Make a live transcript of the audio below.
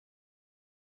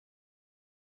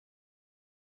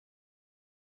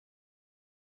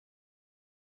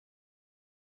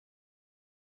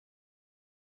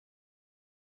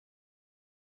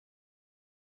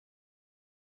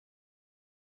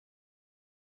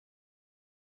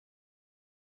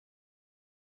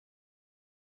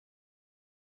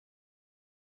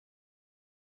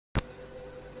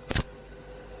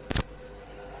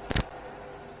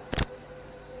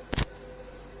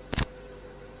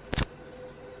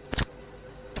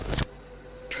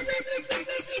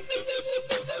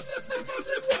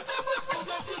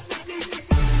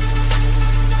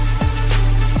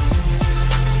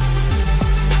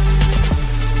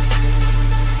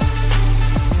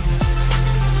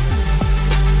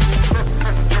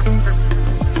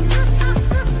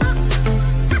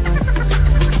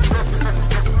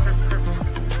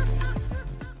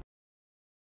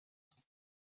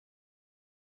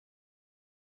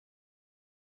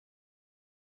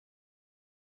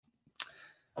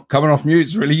Coming off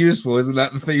mute's really useful, isn't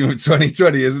that the theme of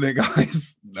 2020, isn't it,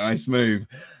 guys? Nice move.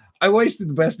 I wasted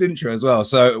the best intro as well.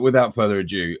 So without further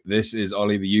ado, this is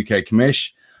Ollie, the UK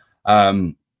commish.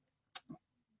 I'm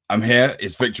here.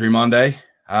 It's Victory Monday.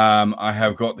 I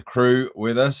have got the crew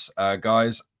with us.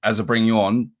 Guys, as I bring you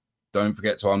on, don't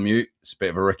forget to unmute. It's a bit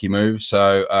of a rookie move.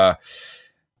 So,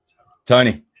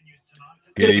 Tony,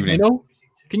 good evening.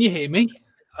 Can you hear me?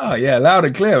 Oh, yeah, loud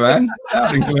and clear, man.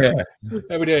 Loud and clear.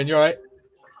 How we doing? You all right?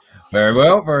 Very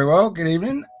well, very well. Good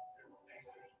evening.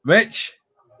 Mitch.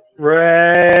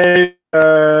 Ray.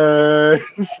 Oh,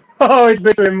 it's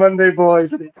Victory Monday,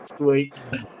 boys, and it's sweet.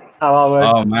 How are we?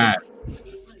 Oh, man.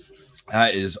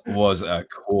 That was a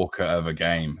corker of a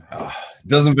game. Oh,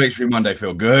 doesn't Victory Monday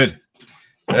feel good?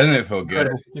 Doesn't it feel good?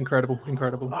 Incredible.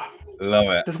 Love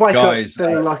it. Just wake guys, up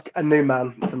feeling like a new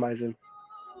man. It's amazing.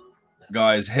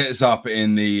 Guys, hit us up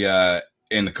in the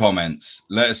comments.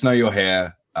 Let us know you're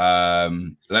here.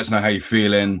 Let us know how you're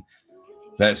feeling.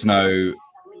 Let us know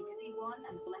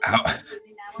how.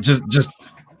 Just.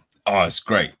 Oh, it's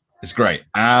great. It's great.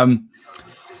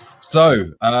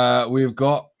 So we've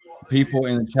got people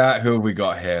in the chat. Who have we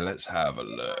got here? Let's have a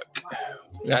look.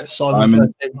 Yeah,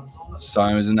 Simon.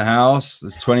 Simon's in the house.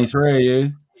 There's 23 of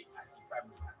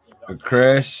you.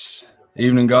 Chris.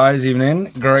 Evening, guys.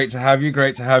 Evening. Great to have you. Who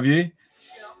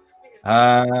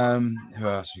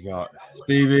else we got?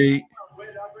 Stevie.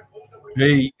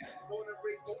 Pete.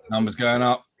 Numbers going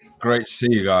up. Great to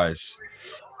see you guys.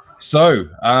 So,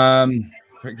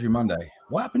 Victory Monday.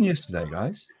 What happened yesterday,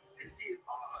 guys?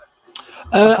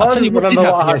 I'll tell you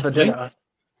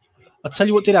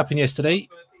what did happen yesterday.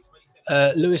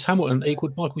 Lewis Hamilton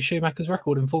equaled Michael Schumacher's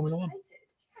record in Formula One.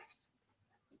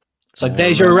 So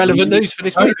there's your irrelevant news for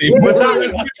this week. I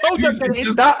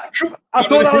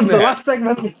thought that was the last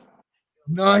segment.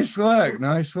 Nice work.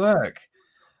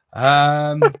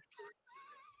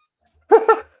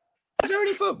 Is there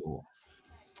any football?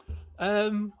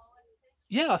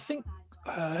 Yeah, I think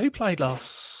who played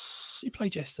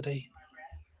yesterday?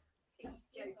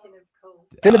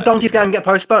 Did the Donkeys game get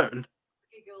postponed?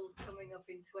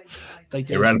 They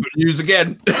did. Irrelevant news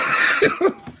again.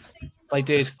 They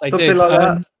did. Like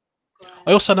that.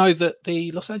 I also know that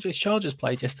the Los Angeles Chargers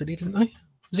played yesterday, didn't they?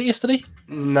 Was it yesterday?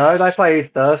 No, they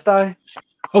played Thursday.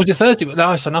 Oh, was it Thursday? But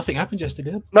no, so nothing happened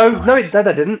yesterday. No, they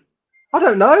didn't. I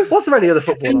don't know. Was there any other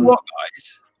football?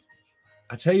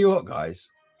 I tell you what, guys.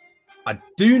 I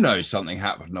do know something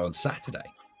happened on Saturday.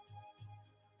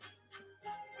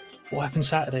 What happened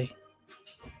Saturday?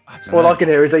 All I can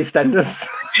hear is EastEnders.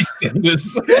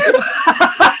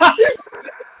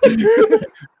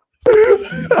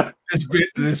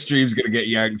 This stream's going to get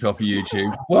yanked off of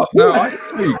YouTube. Well, no, I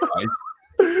tell you guys,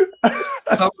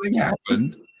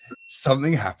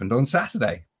 something happened on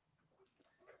Saturday.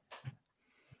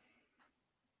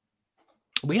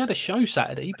 We had a show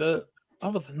Saturday, but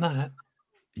other than that,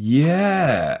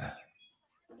 yeah,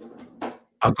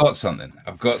 I've got something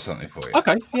for you.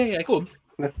 Okay, yeah, go on.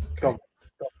 Let's go.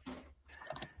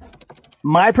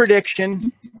 My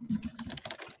prediction: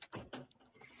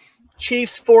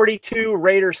 Chiefs 42,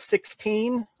 Raiders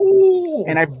 16. Ooh.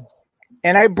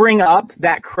 And I bring up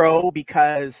that crow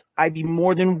because I'd be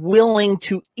more than willing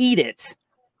to eat it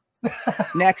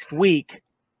next week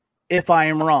if I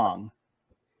am wrong.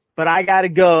 But I got to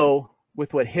go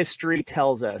with what history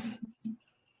tells us.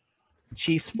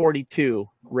 Chiefs 42,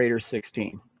 Raiders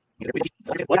 16.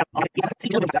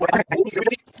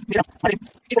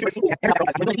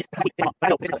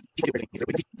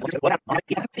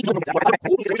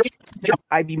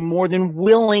 I'd be more than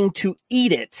willing to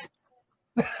eat it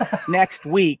next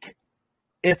week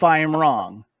if I am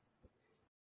wrong.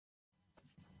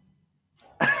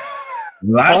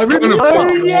 That's I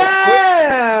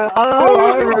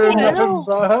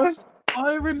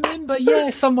remember. Yeah,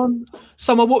 someone.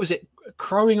 What was it?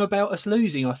 Crowing about us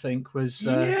losing, I think was.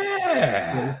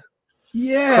 Yeah.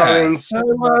 Crowing, so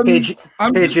pigeon,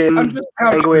 I'm just counting the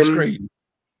penguin. screen.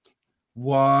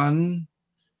 1,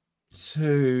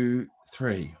 2,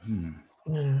 3.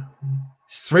 Yeah.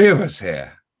 It's 3 of us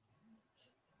here.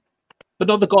 But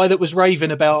not the guy that was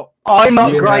raving about. I'm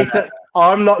not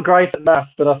great at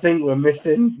math, but I think we're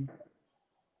missing.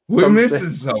 We're something.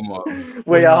 missing someone.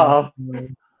 We are.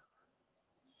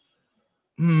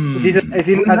 Has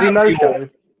he no show?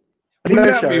 Wouldn't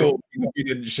that be awful if he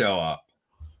didn't show up?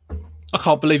 I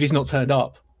can't believe he's not turned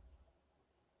up.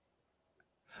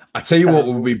 I tell you what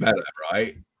would be better,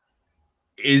 right?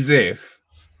 Is if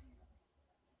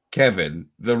Kevin,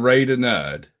 the Raider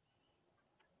nerd,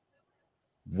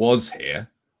 was here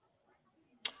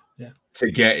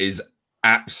to get his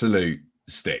absolute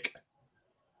stick.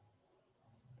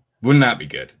 Wouldn't that be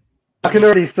good? I can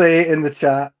already see it in the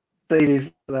chat.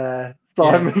 Stevie's there.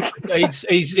 Simon. Yeah.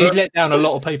 He's let down a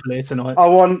lot of people here tonight. I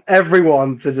want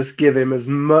everyone to just give him as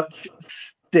much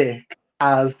stick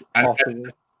as possible.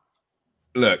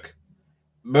 Look,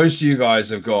 most of you guys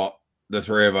have got the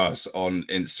three of us on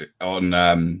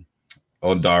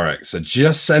direct, so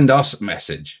just send us a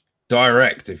message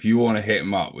direct if you want to hit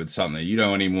him up with something. You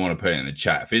don't even want to put it in the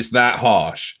chat. If it's that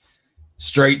harsh,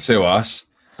 straight to us.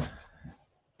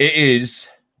 It is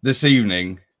this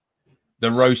evening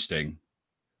the roasting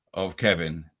of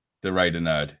Kevin, the Raider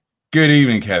Nerd. Good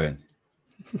evening, Kevin.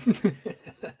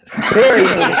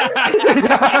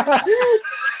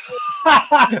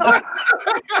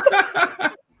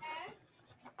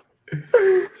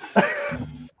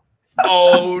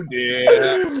 Oh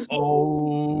dear.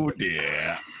 Oh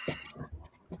dear.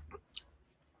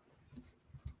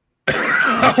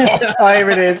 Oh, here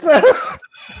it is.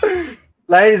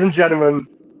 Ladies and gentlemen,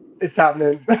 it's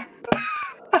happening.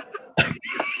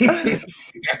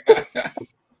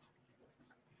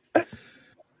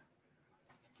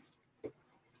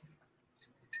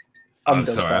 I'm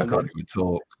sorry, I can't even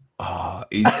talk. Oh,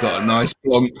 he's got a nice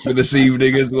plonk for this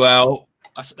evening as well.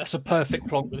 That's a perfect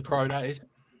plonk with the crow, that is.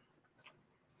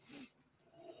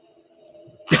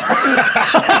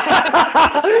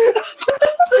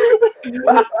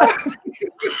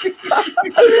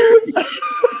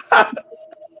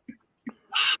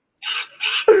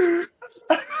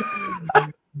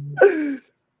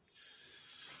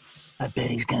 I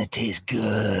bet he's gonna taste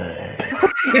good.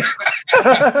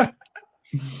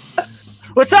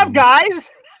 What's up, guys?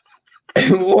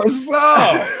 What's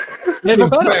up? Never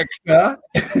better. Vector?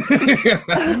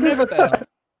 Never better.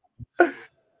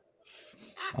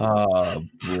 Oh,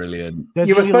 brilliant.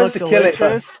 You were supposed to kill it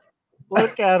first.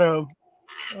 Look at him.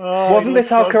 Oh, Wasn't this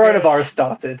how coronavirus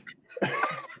started?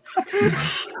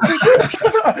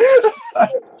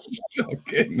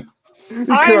 Shocking.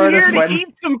 I'm here to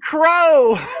eat some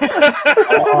crow.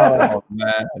 Oh,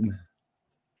 man.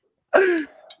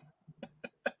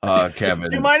 Kevin.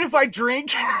 Do you mind if I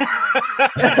drink?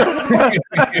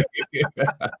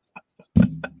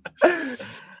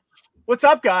 What's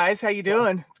up, guys? How you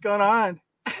doing? What's going on?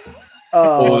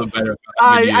 All the better.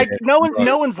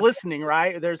 No one's listening,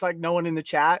 right? There's like no one in the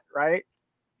chat, right?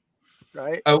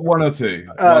 Right? One or two.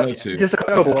 One or two. Just a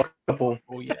couple. Oh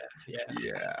yeah.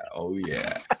 Yeah. Oh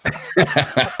yeah.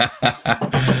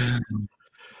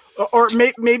 Or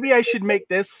maybe I should make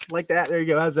this like that. There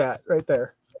you go. How's that? Right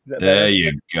there. There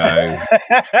you go.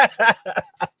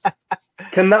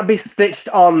 Can that be stitched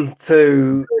on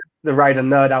to the Raider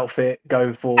Nerd outfit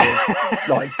going forward,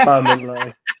 like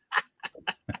permanently?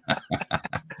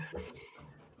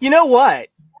 You know what?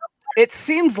 It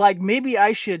seems like maybe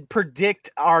I should predict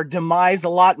our demise a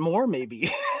lot more.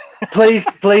 Maybe. Please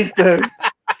do.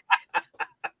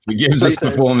 He gives us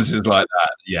performances like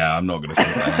that. Yeah, I'm not going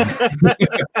to.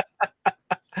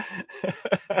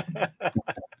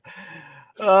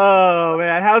 Oh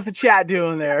man, how's the chat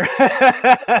doing there?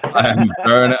 I'm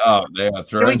throwing it up. They are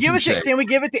throwing Can we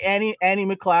give it to Annie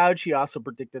McLeod? She also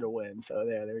predicted a win. So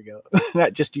there we go.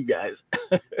 Not just you guys.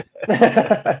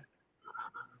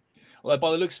 Well,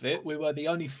 by the looks of it, we were the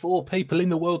only 4 people in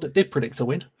the world that did predict a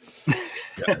win.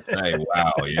 Say,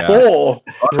 wow, yeah. 4,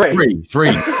 3.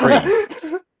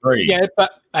 Yeah,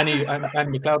 but Annie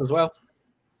McLeod as well.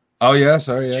 Oh yeah,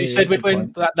 sorry. Yeah, she said we'd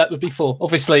win. That would be 4.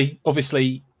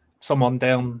 Obviously, someone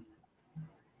down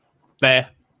there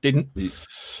didn't.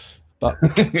 But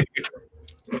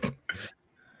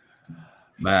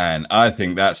man, I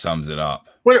think that sums it up.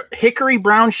 What hickory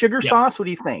brown sugar sauce? What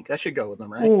do you think? That should go with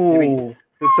them, right? Ooh,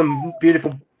 with some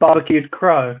beautiful barbecued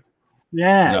crow.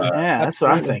 Yeah, that's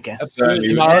what I'm thinking.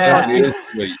 Absolutely. Yeah.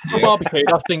 Barbecue.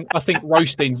 I think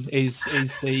roasting is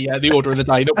the order of the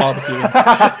day, not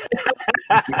barbecuing.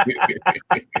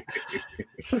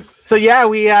 So yeah,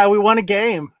 we won a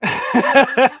game.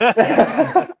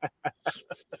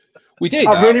 We did.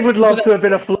 I really would love to have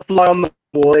been a fly on the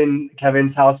wall in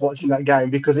Kevin's house watching that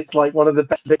game, because it's like one of the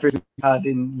best victories we've had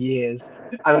in years.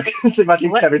 And I can just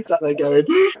imagine Kevin sat there going,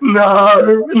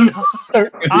 "No."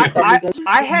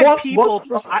 I had people.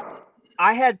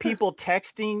 I had people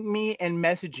texting me and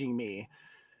messaging me,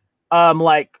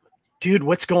 like, "Dude,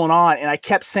 what's going on?" And I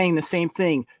kept saying the same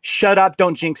thing: "Shut up!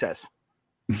 Don't jinx us!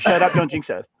 Shut up! Don't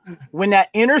jinx us!" When that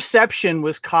interception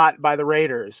was caught by the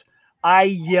Raiders, I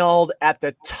yelled at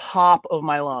the top of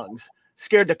my lungs,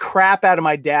 scared the crap out of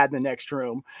my dad in the next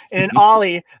room. And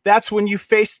Ollie, that's when you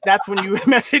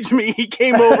messaged me. He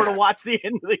came over to watch the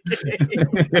end of the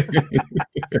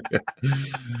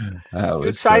game. You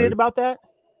excited about that?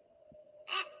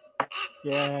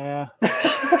 Yeah.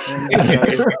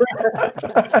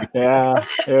 Yeah.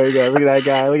 There you go. Look at that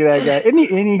guy. Look at that guy. Isn't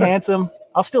he handsome?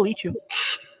 I'll still eat you.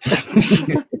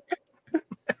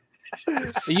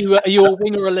 Are you a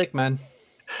wing or a leg man?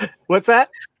 What's that?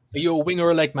 Are you a wing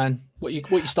or a leg man? What you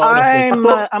starting off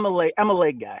with? I'm a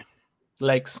leg guy.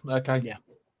 Legs. Okay.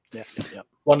 Yeah.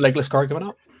 One legless guy coming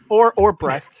up. Or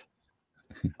breasts.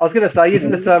 I was going to say,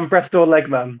 isn't it breast or leg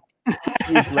man?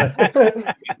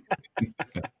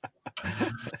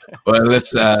 Well,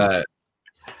 let's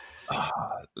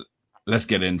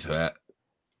get into it.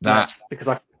 That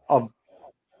because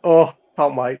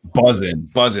can't wait. Buzzing.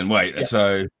 Wait, Yeah.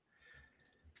 So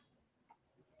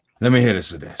let me hit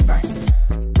us with this. Bang.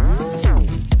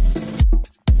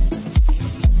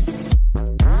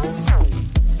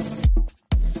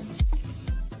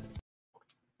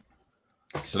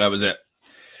 So that was it.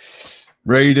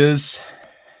 Raiders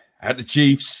at the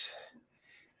Chiefs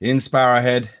in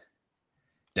Sparrowhead,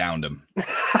 downed them.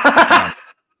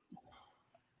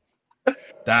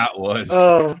 That was,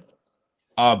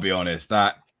 I'll be honest,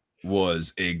 that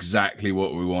was exactly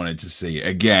what we wanted to see.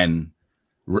 Again,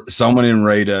 someone in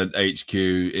Raider HQ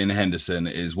in Henderson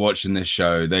is watching this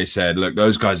show. They said, look,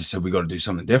 those guys have said we got to do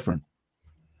something different.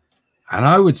 And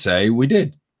I would say we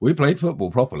did. We played football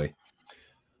properly.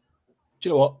 Do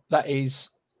you know what? That is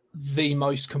the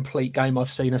most complete game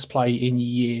I've seen us play in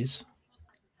years.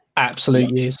 Absolute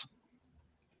years.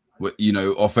 You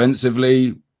know,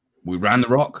 offensively, we ran the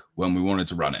rock when we wanted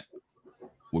to run it.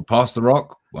 We passed the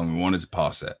rock when we wanted to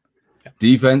pass it. Yeah.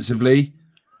 Defensively,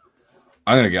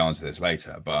 I'm going to get onto this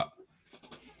later, but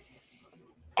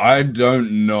I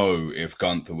don't know if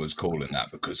Gunther was calling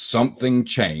that because something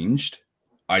changed.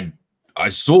 I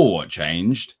saw what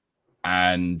changed,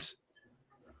 and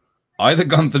either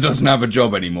Gunther doesn't have a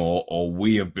job anymore or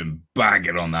we have been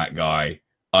bagging on that guy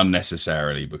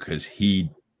unnecessarily because he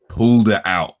pulled it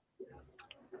out.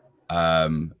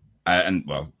 And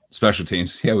well, special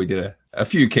teams. Yeah, we did a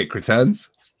few kick returns,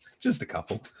 just a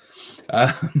couple.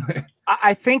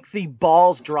 I think the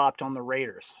balls dropped on the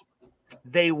Raiders.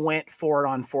 They went for it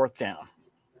on fourth down.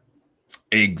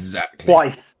 Exactly.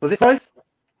 Twice. Was it twice?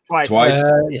 Twice.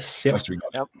 Yes. Yep. Twice we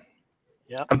got it.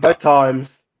 Yep. And both times,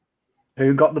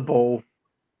 who got the ball?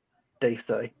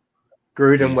 DC.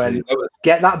 Gruden went,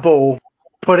 get that ball,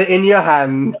 put it in your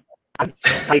hand, and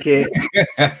take it.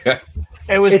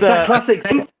 It was It's that classic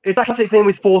thing. It's that classic thing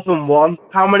with 4th and 1.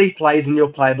 How many plays in your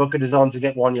playbook are designed to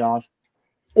get 1 yard?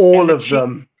 All of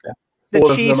them. The All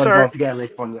of them Chiefs are are designed to get at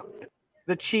least 1 yard.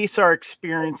 the Chiefs are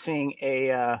experiencing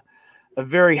a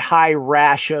very high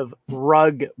rash of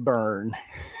rug burn.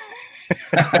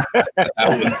 That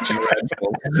was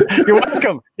dreadful. You're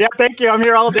welcome. Yeah, thank you. I'm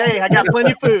here all day. I got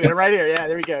plenty of food. I'm right here. Yeah,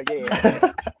 there we go.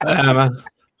 Yeah. Man.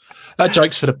 That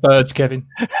joke's for the birds, Kevin.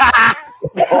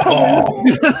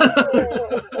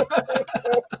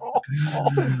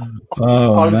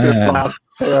 Oh, I'm just man. glad.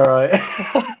 All right.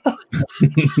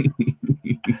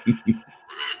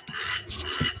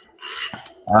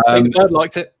 See, the bird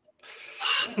liked it.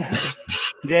 You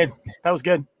did. That was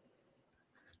good.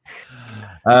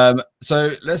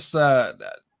 So let's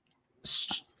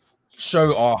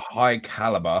show our high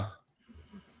caliber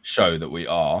show that we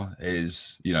are.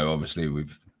 Is, you know, obviously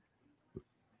we've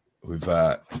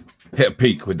hit a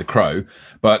peak with the Crow,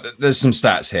 but there's some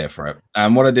stats here for it.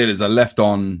 And what I did is I left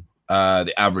on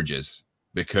the averages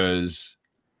because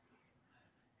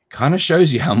it kind of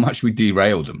shows you how much we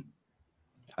derailed them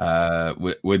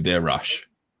with their rush.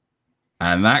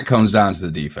 And that comes down to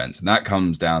the defense. And that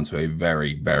comes down to a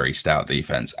very, very stout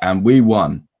defense. And we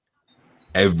won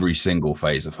every single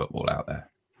phase of football out there.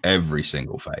 Every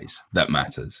single phase that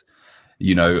matters.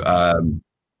 You know,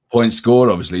 points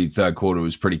scored, obviously, third quarter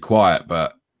was pretty quiet.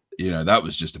 But, you know, that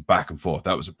was just a back and forth.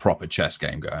 That was a proper chess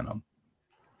game going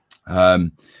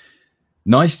on.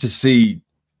 Nice to see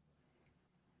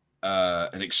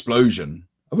an explosion.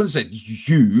 I wouldn't say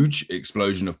huge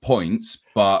explosion of points,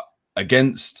 but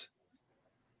against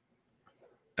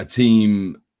a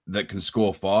team that can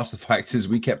score fast, the fact is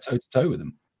we kept toe-to-toe with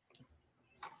them.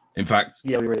 In fact,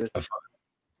 Yeah, we really.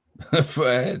 a foot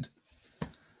ahead.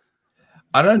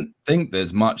 I don't think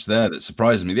there's much there that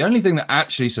surprises me. The only thing that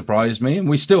actually surprised me, and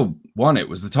we still won it,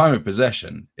 was the time of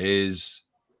possession. Is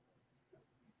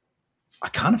I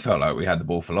kind of felt like we had the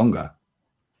ball for longer,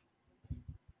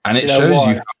 and it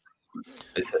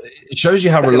shows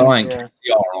you how reliant KC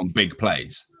are on big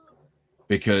plays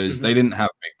because they didn't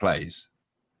have big plays.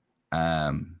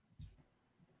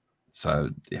 So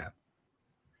yeah,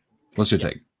 what's your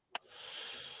take?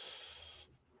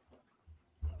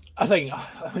 I mean,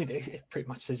 it pretty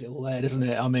much says it all there, doesn't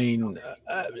it? I mean,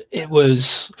 it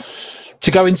was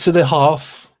to go into the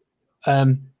half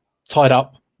tied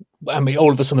up, and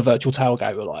all of us on the virtual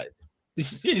tailgate were like,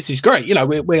 this is great. You know,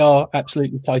 we are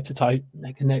absolutely toe to toe,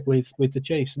 neck and neck with the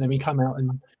Chiefs. And then we come out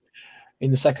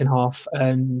in the second half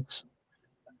and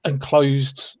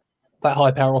closed that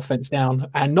high power offense down.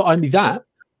 And not only that,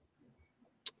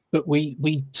 but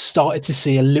we started to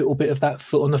see a little bit of that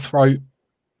foot on the throat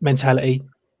mentality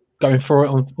going for it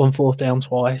on fourth down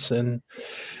twice. And,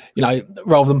 you know,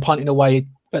 rather than punting away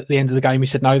at the end of the game, we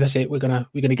said, no, that's it. We're gonna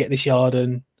get this yard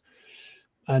and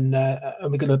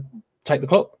we're gonna take the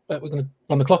clock. We're gonna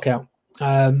run the clock out.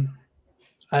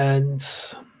 And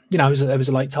you know, there was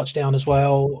a late touchdown as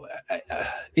well.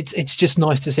 It's just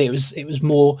nice to see. It was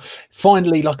more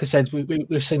finally, like I said,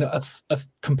 we've seen a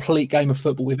complete game of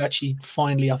football. We've actually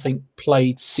finally, I think,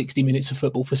 played 60 minutes of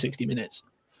football for 60 minutes.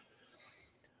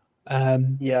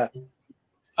 Yeah,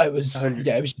 it was just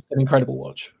an incredible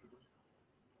watch.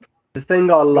 The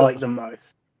thing I like the most,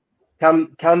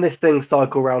 can this thing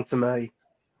cycle round to me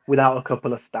without a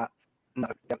couple of stats? No.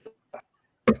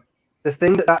 The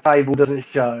thing that table doesn't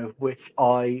show, which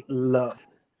I love,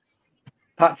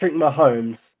 Patrick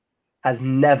Mahomes has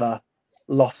never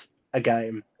lost a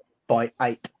game by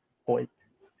 8 points.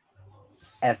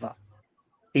 Ever.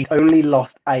 He's only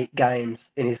lost 8 games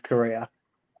in his career.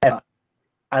 Ever.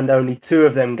 And only 2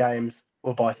 of them games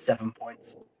were by 7 points.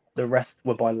 The rest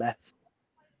were by less.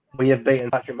 We have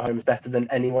beaten Patrick Mahomes better than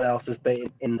anyone else has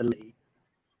beaten in the league.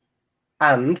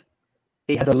 And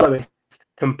he had the lowest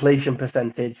completion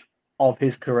percentage of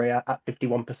his career at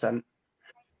 51%. Do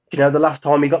you know the last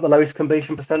time he got the lowest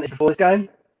completion percentage before this game?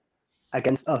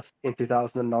 Against us in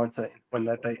 2019 when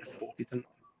they beat us 40-9.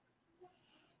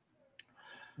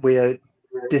 We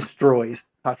destroyed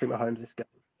Patrick Mahomes this game.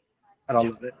 And I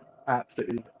love it.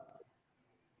 Absolutely love it.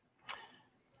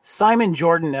 Simon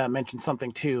Jordan mentioned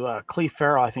something too. Cleve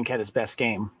Farrell, I think, had his best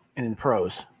game in the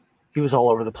pros. He was all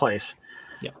over the place.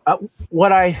 Yeah.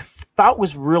 What I thought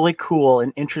was really cool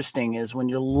and interesting is when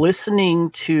you're listening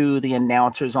to the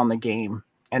announcers on the game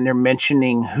and they're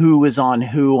mentioning who is on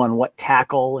who on what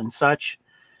tackle and such.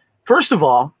 First of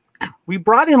all, we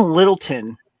brought in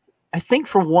Littleton, I think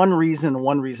for one reason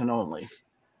only,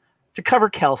 to cover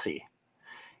Kelsey.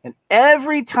 And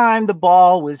every time the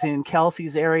ball was in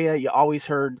Kelsey's area, you always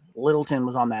heard Littleton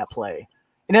was on that play.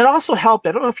 And it also helped.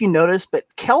 I don't know if you noticed, but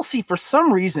Kelsey, for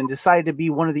some reason, decided to be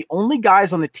one of the only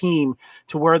guys on the team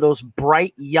to wear those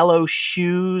bright yellow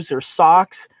shoes or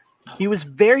socks. He was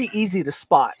very easy to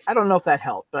spot. I don't know if that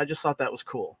helped, but I just thought that was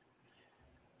cool.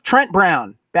 Trent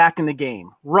Brown, back in the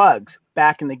game. Ruggs,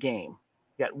 back in the game.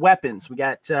 We got weapons. We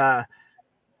got that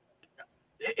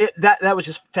was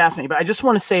just fascinating. But I just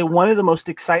want to say one of the most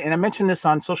exciting, and I mentioned this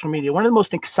on social media, one of the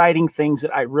most exciting things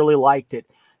that I really liked it,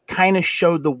 kind of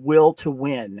showed the will to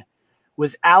win,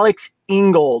 was Alex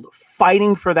Ingold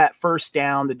fighting for that first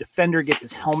down. The defender gets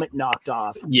his helmet knocked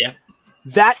off. Yeah.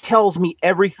 That tells me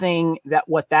everything that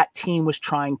what that team was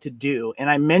trying to do. And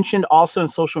I mentioned also in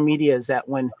social media is that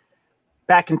when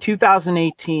back in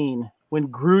 2018, when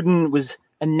Gruden was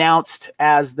announced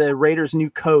as the Raiders'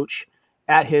 new coach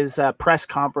at his press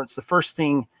conference, the first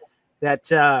thing that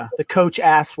the coach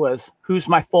asked was, "Who's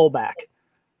my fullback?"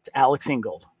 It's Alex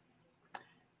Ingold.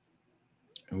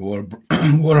 What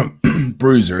a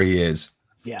bruiser he is.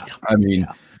 Yeah. I mean,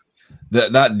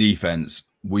 that defense,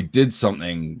 we did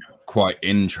something quite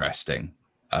interesting,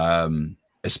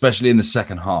 especially in the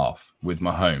second half with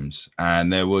Mahomes.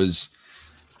 And there was,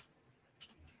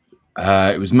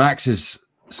 it was Max's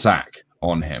sack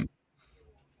on him,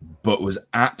 but was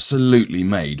absolutely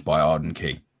made by Arden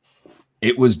Key.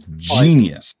 It was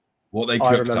genius what they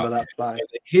cooked up. They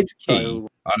hid Key.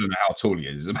 I don't know how tall he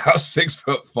is. He's about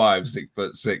 6'5",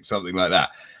 6'6", something like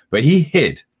that. But he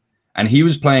hid, and he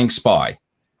was playing spy.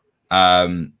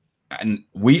 And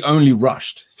we only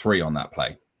rushed 3 on that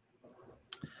play.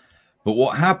 But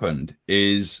what happened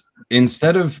is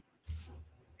instead of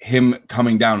him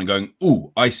coming down and going,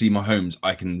 "Ooh, I see Mahomes,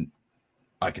 I can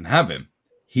have him,"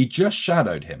 he just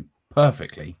shadowed him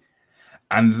perfectly,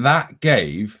 and that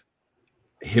gave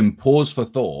him pause for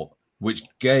thought, which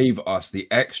gave us the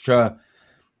extra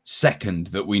second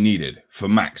that we needed for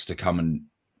Max to come and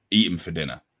eat him for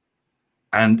dinner.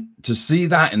 And to see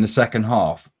that in the second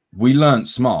half, we learned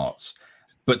smarts,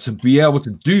 but to be able to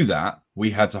do that,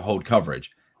 we had to hold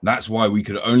coverage. That's why we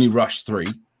could only rush 3,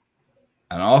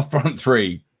 and our front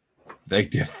 3, they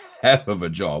did a hell of a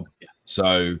job.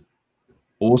 So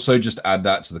also just add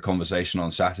that to the conversation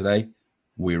on Saturday.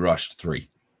 We rushed 3.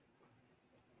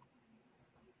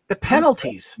 The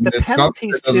penalties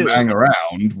doesn't hang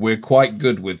around. We're quite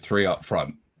good with 3 up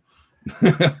front.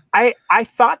 I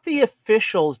thought the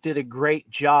officials did a great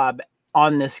job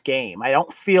on this game. I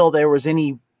don't feel there was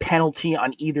any penalty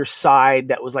on either side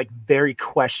that was like very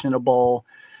questionable.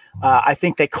 I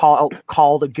think they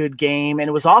called a good game, and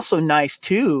it was also nice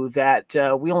too that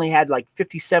we only had like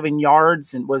 57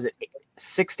 yards, and was it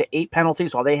 6 to 8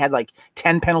 penalties, while they had like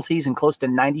 10 penalties and close to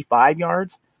 95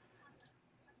 yards.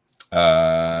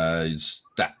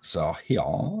 Stats are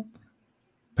here.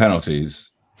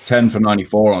 Penalties: 10 for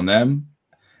 94 on them,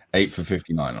 8 for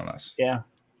 59 on us. Yeah.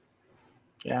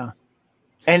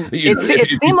 And it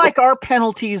seemed like our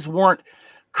penalties weren't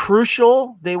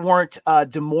crucial. They weren't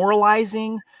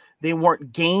demoralizing. They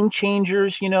weren't game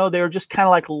changers. They were just kind of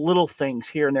like little things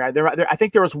here and there. I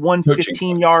think there was one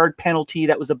 15-yard penalty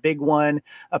that was a big one,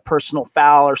 a personal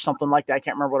foul or something like that. I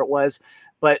can't remember what it was.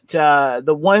 But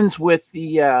the ones with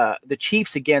the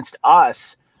Chiefs against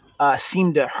us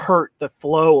seemed to hurt the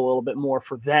flow a little bit more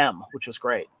for them, which was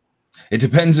great. It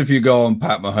depends if you go on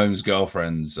Pat Mahomes'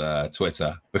 girlfriend's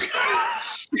Twitter.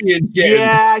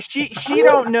 She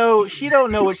don't know. She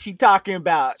don't know what she's talking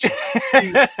about.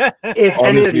 If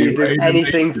any of you did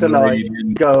anything tonight,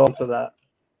 go on to that.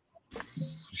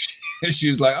 She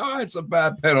was like, "Oh, it's a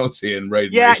bad penalty," and Raiden.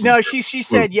 Yeah, no, she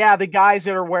said, "Yeah, the guys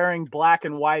that are wearing black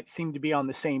and white seem to be on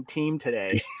the same team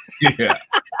today." yeah.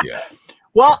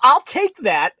 Well, I'll take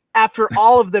that after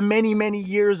all of the many, many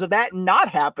years of that not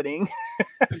happening.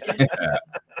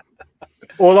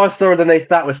 All I saw underneath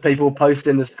that was people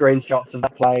posting the screenshots of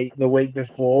that play the week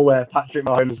before where Patrick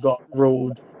Mahomes got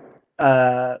ruled.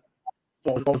 What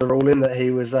was the ruling? That he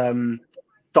was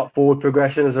stop forward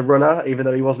progression as a runner, even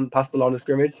though he wasn't past the line of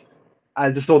scrimmage.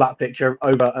 I just saw that picture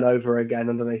over and over again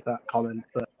underneath that comment.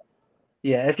 But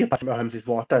yeah, if you're Patrick Mahomes'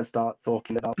 wife, don't start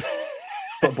talking about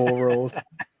football rules.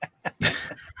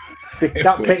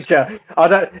 That picture,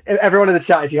 everyone in the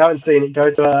chat, if you haven't seen it, go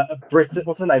to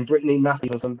what's her name, Brittany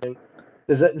Matthews or something.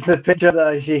 The picture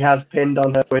that she has pinned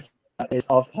on her Twitter is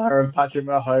of her and Patrick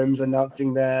Mahomes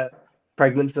announcing her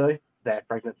pregnancy, and they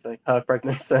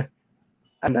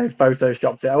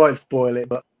photoshopped it. I won't spoil it,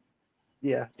 but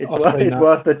yeah, it's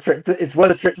worth the trip. It's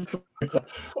worth a trip to Twitter.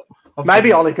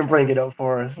 Maybe Ollie can bring it up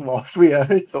for us whilst we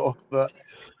talk. But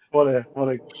what a!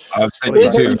 I've seen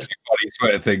two funny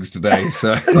Twitter things today,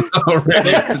 so I'm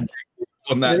ready to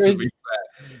on that. To be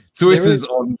fair, Twitter's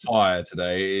on fire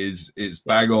today. It's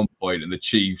bang on point, and the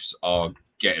Chiefs are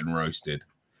getting roasted.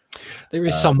 There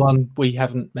is someone we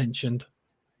haven't mentioned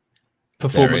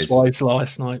performance-wise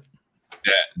last night.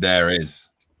 There is,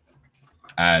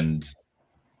 and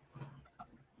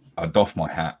I doff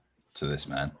my hat to this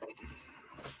man.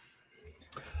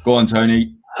 Go on,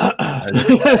 Tony.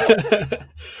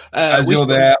 As you're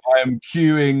there, I am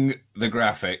cueing the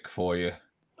graphic for you.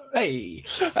 Hey,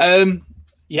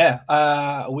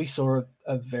 we saw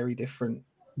a very different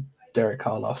Derek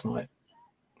Carr last night.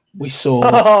 We saw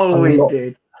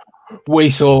we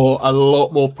saw a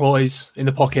lot more poise in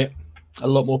the pocket, a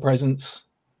lot more presence,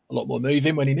 a lot more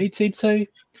moving when he needed to,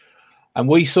 and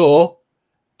we saw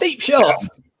deep shots.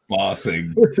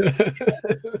 Passing,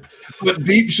 but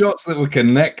deep shots that were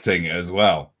connecting as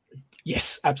well.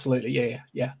 Yes, absolutely. Yeah.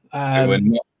 Yeah,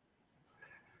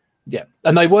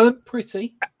 and they weren't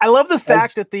pretty. I love the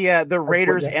fact that the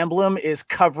Raiders emblem is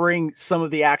covering some of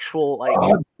the actual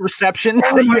receptions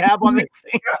that you have on this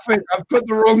thing. I've put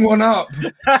the wrong one up.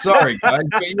 Sorry, guys.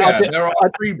 But yeah, there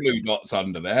are 3 blue dots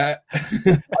under there.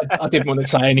 I didn't want to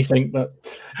say anything, but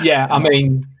yeah, I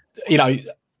mean,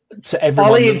 to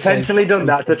everyone. Ollie intentionally done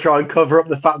that to try and cover up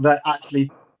the fact that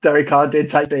actually Derek Carr did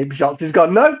take deep shots. He's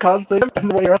gone, no, can't see him.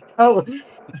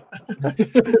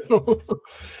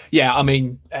 Yeah, I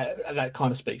mean, that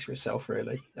kind of speaks for itself,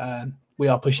 really. We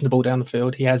are pushing the ball down the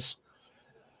field. He has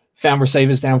found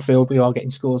receivers downfield. We are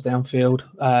getting scores downfield.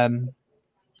 And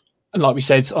like we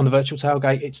said on the virtual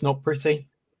tailgate, it's not pretty.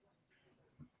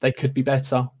 They could be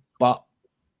better, but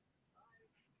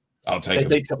I'll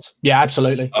take them. Yeah,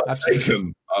 absolutely. I'll take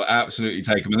them. I'll absolutely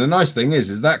take them. And the nice thing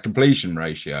is that completion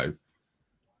ratio.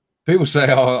 People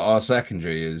say our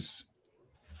secondary is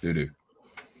doo-doo.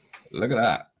 Look at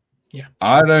that. Yeah.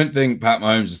 I don't think Pat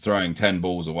Mahomes is throwing 10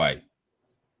 balls away.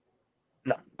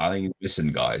 No. I think,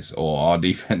 listen, guys, or our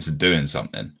defense is doing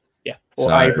something. Yeah. Or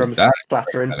so Abrams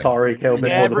flattering Tyreek Hill.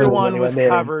 Everyone was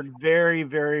covered very,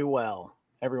 very well.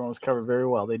 Everyone was covered very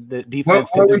well. The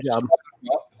defense did their job.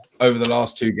 Over the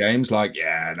last 2 games,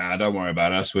 don't worry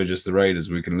about us. We're just the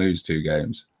Raiders. We can lose 2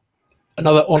 games.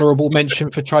 Another honourable mention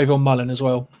for Trayvon Mullen as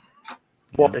well.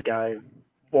 What a game.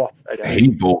 He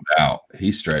balled out.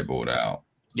 He straight balled out.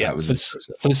 Yeah, that was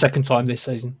for the second time this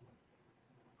season.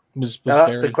 Was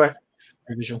very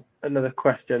visual. Another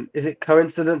question. Is it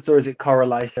coincidence or is it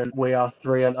correlation? We are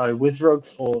 3-0 with Ruggs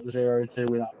or 0-2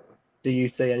 without. Do you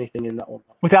see anything in that one?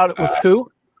 With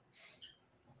who?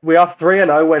 We are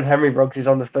 3-0 when Henry Ruggs is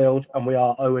on the field, and we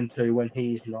are 0-2 when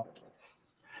he's not.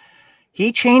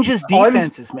 He changes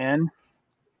defenses, man.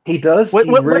 He does.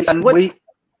 What's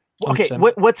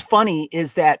funny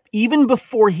is that even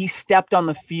before he stepped on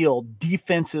the field,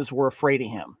 defenses were afraid of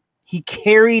him. He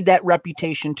carried that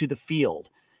reputation to the field.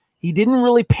 He didn't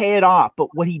really pay it off,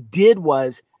 but what he did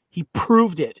was he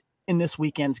proved it in this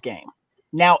weekend's game.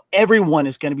 Now everyone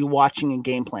is going to be watching and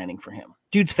game planning for him.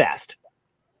 Dude's fast.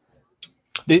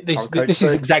 This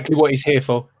is exactly what he's here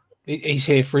for. He's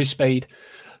here for his speed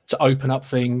to open up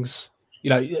things. You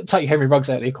know, take Henry Ruggs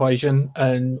out of the equation,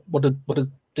 and what a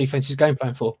defense's game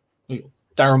plan for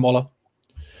Darren Waller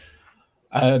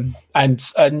and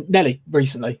Nelly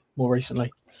more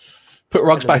recently. Put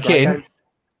Ruggs back in. Game.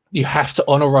 You have to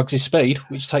honour Ruggs' speed,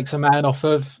 which takes a man off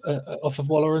of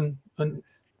Waller and.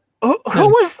 Who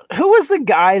was the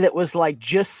guy that was like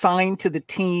just signed to the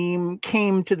team,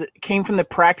 came from the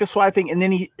practice squad thing, and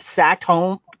then he sacked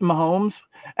Mahomes?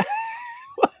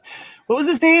 What was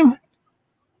his name?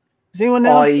 Does anyone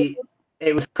know?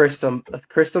 It was Chris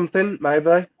something,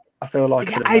 maybe. I feel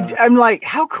like I'm like,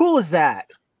 how cool is that?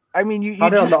 I mean, you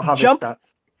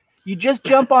just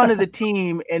jump onto the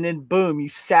team and then boom, you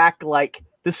sack like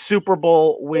the Super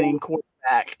Bowl winning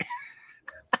quarterback.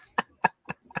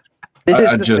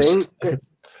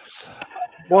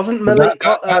 Wasn't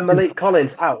Malik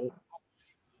Collins out?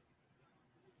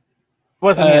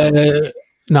 Wasn't he?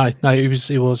 No, he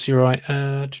was. You're right.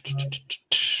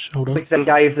 Hold on. Which then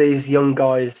gave these young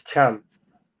guys chance,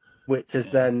 which has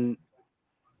then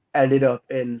ended up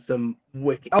in some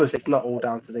wicked. Obviously, it's not all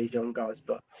down to these young guys,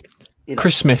 but you know.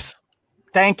 Chris Smith.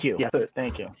 Thank you. Yeah.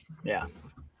 Thank you. Yeah.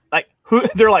 Like who?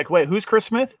 They're like, wait, who's Chris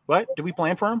Smith? What did we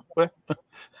plan for him? What?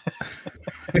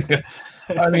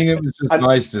 I mean, it was just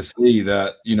nice to see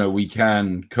that we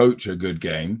can coach a good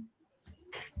game,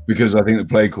 because I think the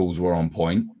play calls were on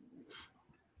point,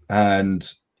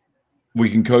 and we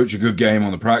can coach a good game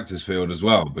on the practice field as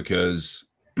well, because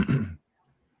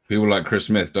people like Chris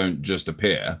Smith don't just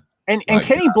appear. And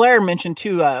Kenny Blair mentioned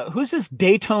too, who's this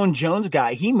Dayton Jones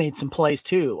guy? He made some plays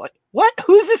too. Like, what?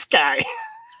 Who's this guy?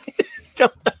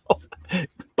 Don't know.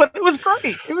 But it was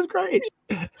great. It was great.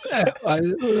 Yeah.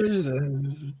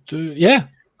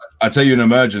 I tell you an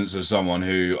emergence of someone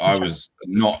who I was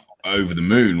not over the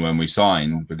moon when we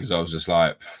signed, because I was just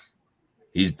like,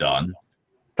 he's done.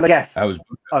 Can I guess? That was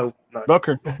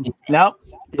Booker. No.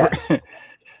 Yeah.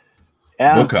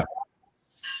 Yeah. Booker.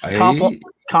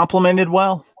 Complimented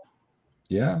well.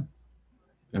 Yeah.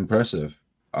 Impressive.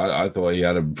 I thought he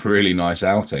had a really nice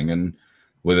outing, and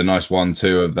with a nice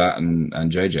 1-2 of that and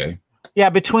JJ. Yeah,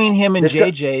 between him and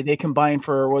JJ, they combined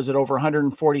for, was it over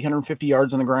 140, 150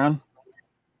 yards on the ground?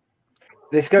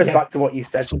 This goes back to what you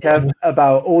said, Kev,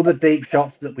 about all the deep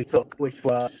shots that we took, which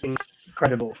were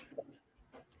incredible.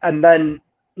 And then,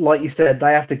 like you said,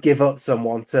 they have to give up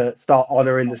someone to start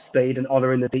honouring the speed and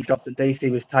honouring the deep shots that DC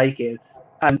was taking.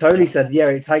 And Tony said, yeah,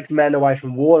 it takes men away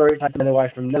from Waller, it takes men away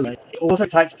from Nelly. It also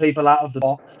takes people out of the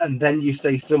box, and then you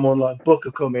see someone like Booker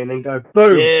come in and go,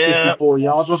 boom, 54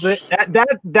 yards, was it?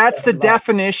 That's the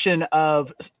definition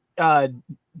of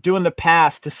doing the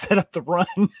pass to set up the run.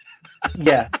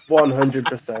 Yeah,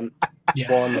 100%. Yeah.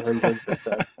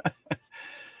 100%. It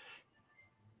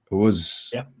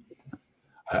was,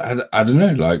 I don't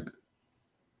know, like,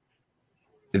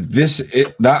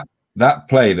 that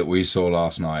play that we saw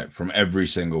last night from every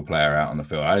single player out on the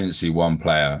field, I didn't see one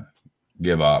player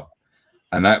give up.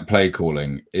 And that play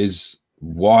calling is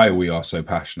why we are so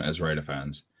passionate as Raider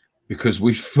fans, because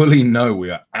we fully know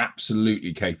we are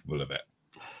absolutely capable of it.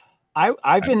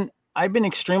 I've been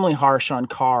extremely harsh on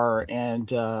Carr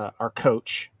and our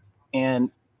coach,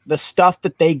 and the stuff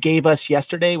that they gave us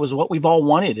yesterday was what we've all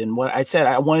wanted. And what I said,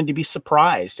 I wanted to be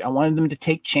surprised. I wanted them to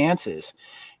take chances.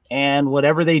 And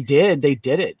whatever they did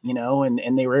it,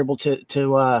 and they were able to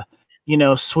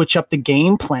switch up the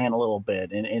game plan a little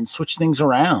bit and switch things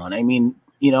around. I mean,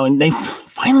 and they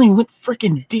finally went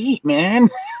freaking deep, man.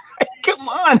 Come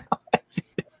on.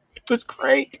 It was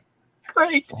great.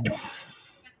 Great.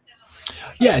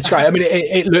 Yeah, it's great. I mean,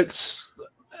 it looks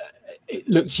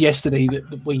yesterday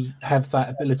that we have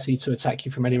that ability to attack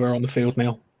you from anywhere on the field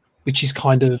now, which is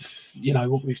kind of,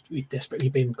 what we've desperately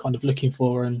been kind of looking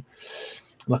for. And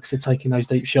like I said, taking those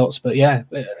deep shots. But yeah,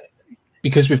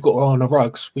 because we've got on the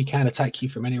Ruggs, we can attack you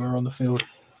from anywhere on the field.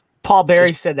 Paul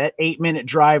Berry said that 8-minute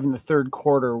drive in the third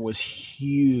quarter was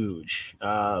huge.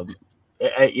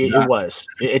 It was.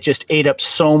 It just ate up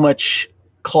so much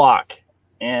clock,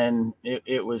 and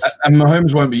it was. And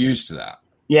Mahomes won't be used to that.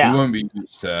 Yeah, he won't be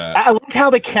used to. I liked how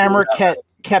the camera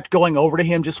kept going over to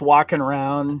him, just walking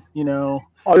around. I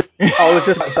was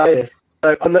just about to say this.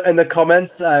 So in the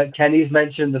comments, Kenny's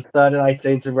mentioned the 3rd and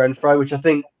 18 to Renfro, which I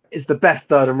think is the best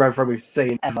 3rd and Renfro we've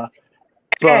seen ever.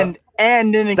 But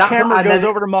and then the camera goes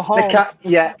over to Mahomes.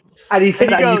 And he said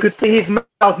that you could see his mouth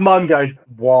going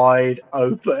wide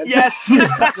open. Yes.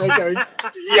 Going,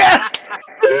 yes.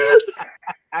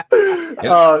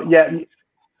 Yeah.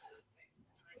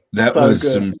 That So was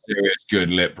good. some serious good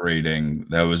lip reading.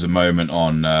 There was a moment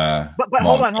on. But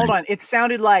hold on. It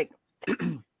sounded like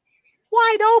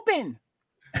wide open.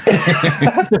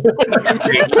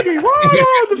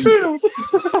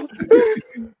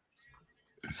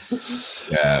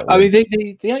 Yeah, I mean,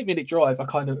 the 8-minute drive, I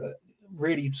kind of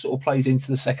really sort of plays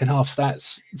into the second half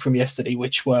stats from yesterday,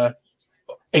 which were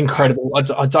incredible. I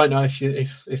don't know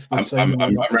if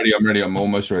I'm ready. I'm ready. I'm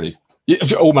almost ready.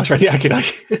 You're almost ready. Okay.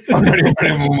 I'm ready.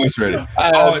 I'm almost ready.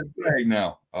 It's great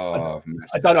now. I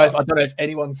don't know if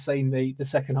anyone's seen the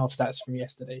second half stats from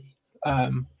yesterday,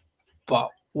 but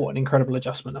what an incredible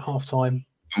adjustment at halftime.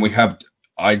 And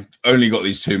I only got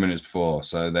these 2 minutes before,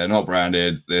 so they're not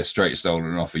branded. They're straight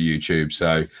stolen off of YouTube.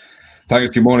 So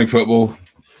thanks, Good Morning Football.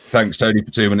 Thanks, Tony,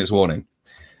 for 2 minutes warning.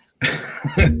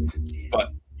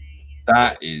 But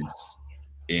that is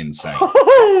insane.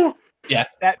 Yeah,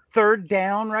 that 3rd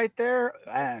down right there.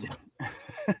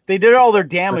 They did all their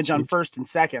damage on 1st and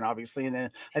 2nd, obviously, and then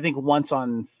I think once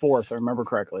on 4th, if I remember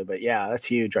correctly. But yeah, that's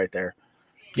huge right there.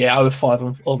 Yeah, over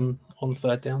 5 on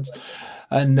 3rd downs,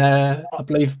 and I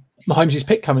believe Mahomes'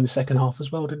 pick come in the second half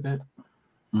as well, didn't it?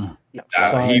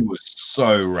 He was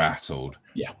so rattled.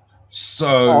 Yeah.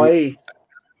 So I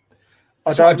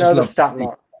don't know the stat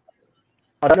line.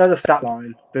 I don't know the stat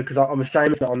line because I'm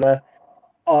ashamed it's not on there.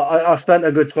 I spent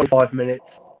a good 25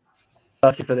 minutes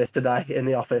searching for this today in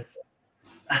the office.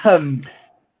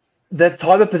 The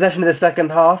time of possession of the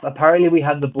second half, apparently we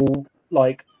had the ball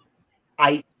like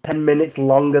 8-10 minutes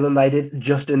longer than they did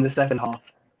just in the second half.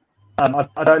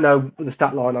 I don't know the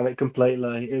stat line on it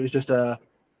completely. It was just a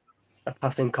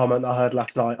passing comment I heard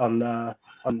last night on the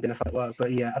NFL Network.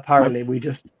 But yeah, apparently we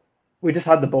just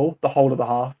had the ball the whole of the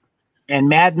half. And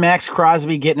Mad Max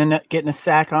Crosby getting a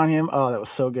sack on him. Oh, that was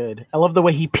so good. I love the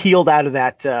way he peeled out of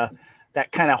that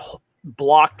kind of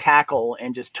block tackle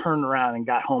and just turned around and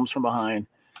got Holmes from behind.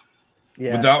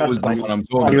 Yeah, but that was the one I'm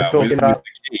talking about. With the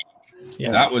key.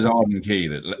 Yeah. That was Arden Key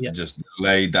that just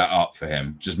laid that up for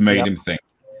him, just made him think.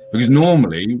 Because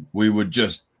normally we would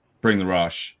just bring the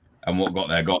rush and what got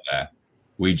there.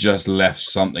 We just left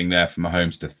something there for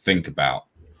Mahomes to think about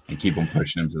and keep on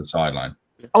pushing him to the sideline.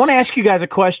 I want to ask you guys a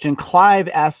question. Clive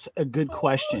asked a good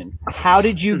question. How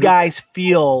did you guys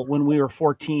feel when we were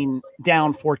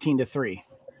down 14-3?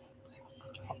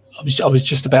 I was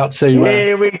just about to.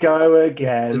 Here we go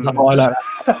again.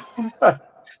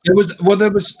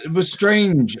 It was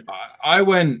strange. I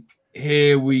went,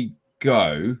 here we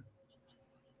go,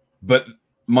 but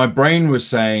my brain was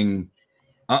saying,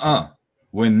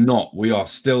 we're not. We are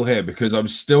still here because I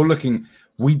was still looking.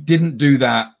 We didn't do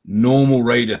that normal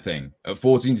Raider thing at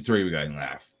 14-3. We're going,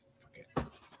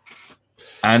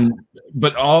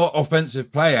 but our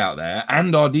offensive play out there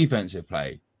and our defensive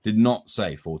play did not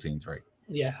say 14-3.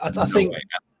 Yeah, I think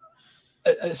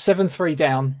 7-3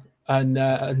 down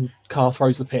and Carr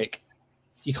throws the pick.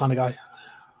 You kind of go,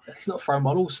 he's not thrown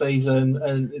one all season,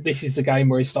 and this is the game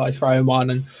where he started throwing one,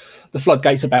 and the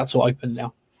floodgates are about to open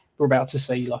now. We're about to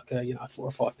see like a 4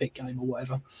 or 5 pick game or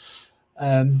whatever.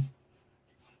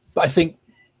 But I think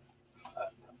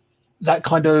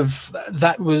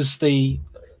that was the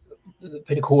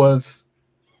pinnacle of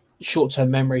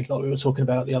short-term memory, like we were talking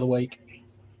about the other week.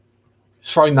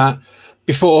 Throwing that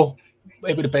before,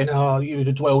 it would have been, you would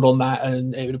have dwelled on that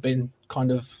and it would have been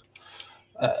kind of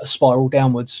a spiral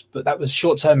downwards. But that was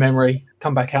short-term memory.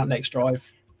 Come back out next drive.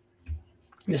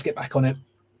 Let's get back on it.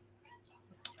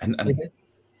 And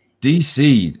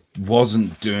DC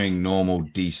wasn't doing normal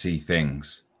DC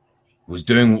things. It was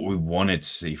doing what we wanted to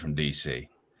see from DC.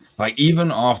 Like,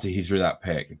 even after he threw that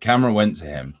pick, the camera went to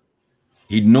him.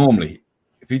 He'd normally,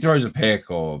 if he throws a pick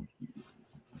or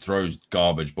throws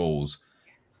garbage balls,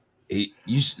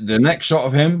 the next shot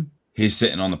of him, he's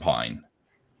sitting on the pine.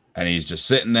 And he's just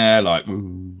sitting there like,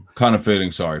 kind of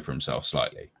feeling sorry for himself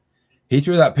slightly. He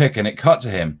threw that pick and it cut to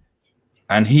him.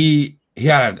 And he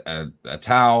had a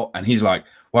towel and he's like,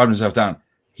 wiping himself down.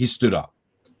 He stood up.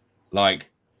 Like,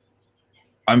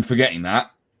 I'm forgetting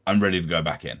that. I'm ready to go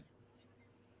back in.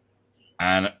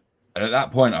 And at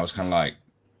that point, I was kind of like,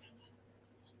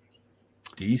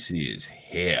 DC is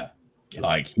here.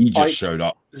 Like, he just showed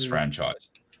up this franchise.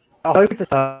 I hope it's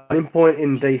a turning point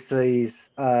in DC's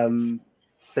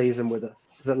season with us.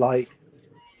 That, like,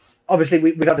 obviously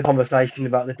we've had the conversation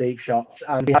about the deep shots,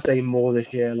 and we have seen more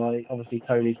this year. Like obviously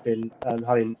Tony's been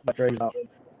having dreams about them,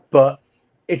 but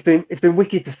it's been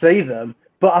wicked to see them.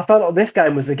 But I felt like this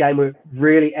game was the game where it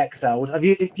really excelled. If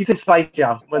you've seen Space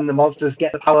Jam, when the monsters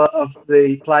get the power of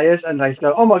the players and they just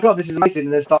go, "Oh my god, this is amazing,"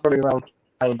 and they start running around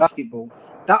playing basketball.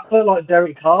 That felt like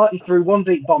Derek Carr. He threw one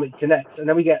deep bomb, it connects, and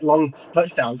then we get long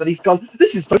touchdowns. And he's gone,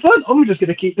 "This is so fun. I'm just going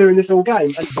to keep doing this all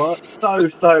game." And it worked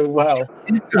so well.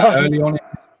 Early on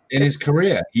in his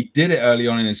career, he did it early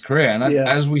on in his career, and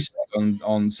as we said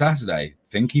on Saturday, I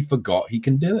think he forgot he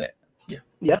can do it.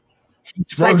 Yeah.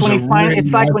 It's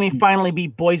like when he finally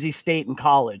beat Boise State in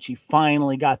college. He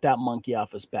finally got that monkey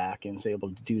off his back and was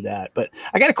able to do that. But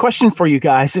I got a question for you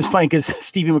guys. It's funny because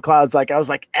Stevie McLeod's like, I was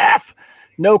like, F,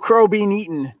 no crow being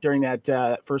eaten during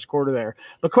that first quarter there.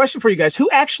 But question for you guys, who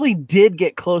actually did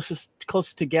get closest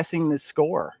to guessing the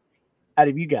score out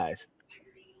of you guys?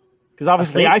 Because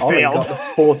obviously I failed.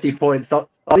 Got 40 points.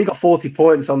 I got 40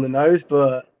 points on the nose,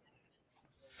 but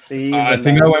I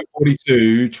think I went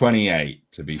 42-28,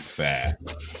 to be fair.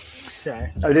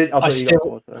 Okay.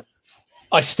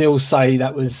 I still say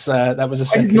that was a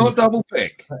second. I did not double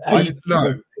pick.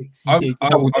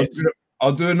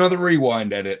 I'll do another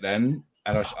rewind edit then,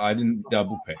 and I didn't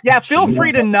double pick. Yeah, feel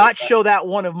free to not show that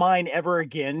one of mine ever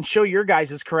again. Show your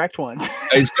guys' correct ones.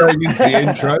 It's going into the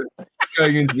intro.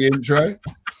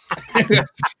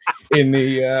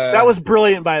 That was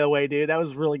brilliant, by the way, dude. That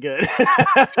was really good.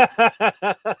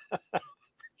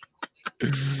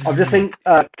 I've just seen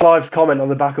Clive's comment on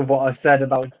the back of what I said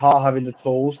about Carr having the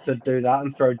tools to do that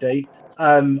and throw deep.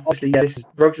 Obviously,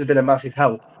 Ruggs has been a massive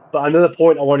help. But another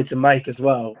point I wanted to make as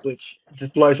well, which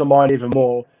just blows my mind even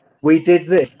more, we did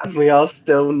this and we are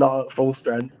still not at full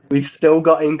strength. We've still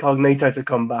got Incognito to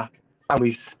come back, and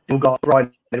we've still got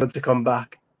Ryan Edwards to come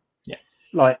back. Yeah,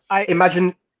 like I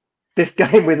imagine this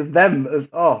game with them as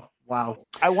wow.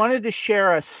 I wanted to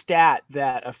share a stat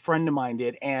that a friend of mine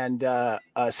did, and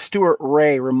Stuart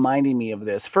Ray reminded me of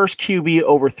this. First QB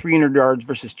over 300 yards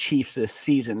versus Chiefs this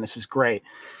season. This is great.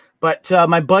 But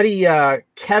my buddy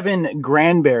Kevin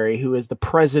Granberry, who is the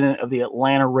president of the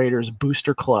Atlanta Raiders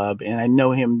Booster Club, and I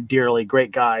know him dearly,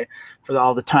 great guy for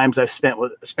all the times I've spent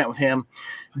with him.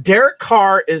 Derek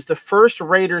Carr is the first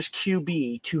Raiders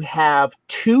QB to have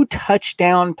 2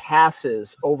 touchdown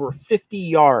passes over 50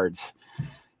 yards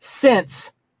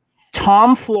since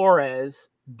Tom Flores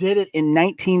did it in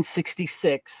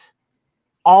 1966,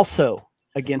 also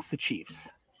against the Chiefs.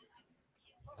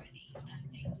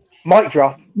 Mic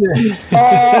drop.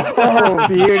 Oh,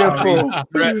 beautiful.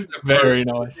 Very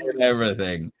nice.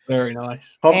 Everything. Very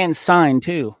nice. And signed,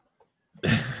 too.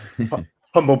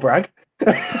 Humble brag.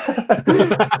 Hey,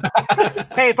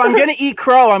 if I'm going to eat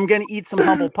crow, I'm going to eat some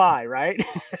humble pie, right?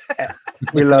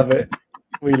 We love it.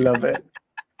 We love it.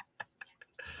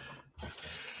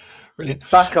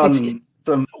 Brilliant. Back on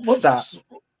some stats.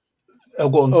 Oh,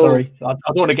 go on. Sorry. I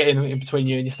don't want to get in between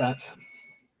you and your stats.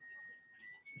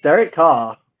 Derek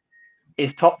Carr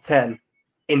is top 10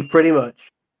 in pretty much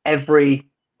every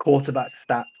quarterback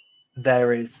stat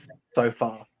there is so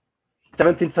far.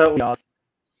 7th in total yards,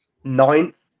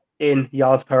 9th in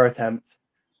yards per attempt,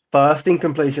 1st in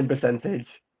completion percentage,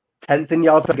 10th in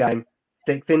yards per game,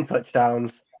 6th in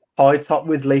touchdowns, tied top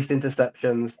with least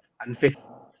interceptions, and 5th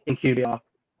in QBR,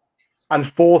 and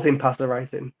 4th in passer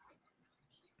rating.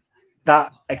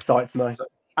 That excites me,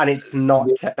 and it's not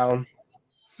checked down.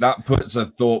 That puts a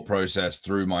thought process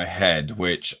through my head,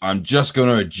 which I'm just going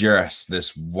to address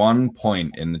this one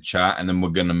point in the chat, and then we're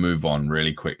going to move on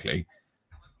really quickly.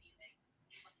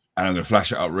 And I'm going to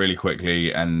flash it up really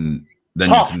quickly, and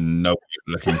then you can know what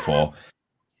you're looking for.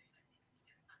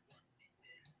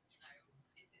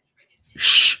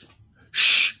 Shh.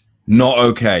 Shh. Not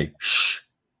okay. Shh.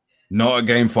 Not at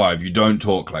game 5. You don't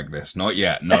talk like this. Not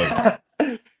yet. No.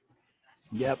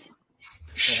 Yep.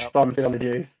 Something on the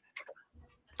juice.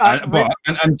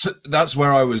 That's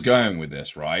where I was going with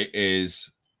this, right? And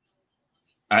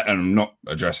I'm not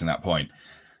addressing that point.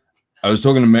 I was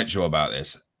talking to Mitchell about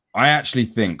this. I actually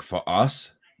think for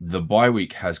us, the bye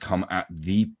week has come at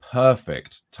the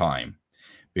perfect time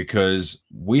because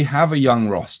we have a young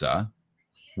roster.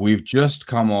 We've just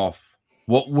come off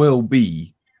what will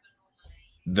be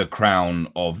the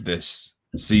crown of this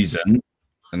season,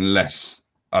 unless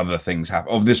other things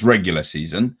happen, of this regular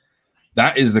season.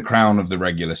 That is the crown of the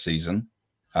regular season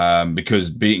because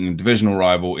beating a divisional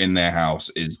rival in their house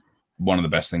is one of the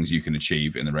best things you can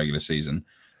achieve in the regular season.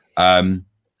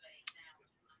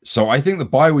 So I think the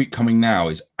bye week coming now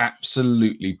is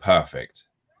absolutely perfect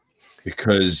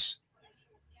because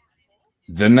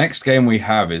the next game we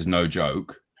have is no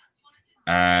joke.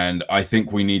 And I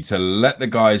think we need to let the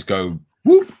guys go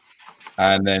whoop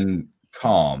and then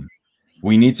calm.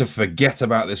 We need to forget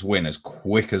about this win as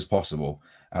quick as possible.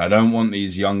 And I don't want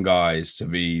these young guys to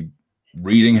be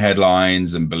reading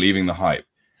headlines and believing the hype.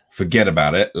 Forget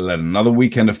about it. Let another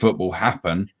weekend of football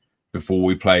happen before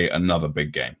we play another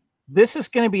big game. This is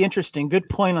going to be interesting. Good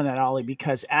point on that, Ollie,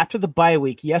 because after the bye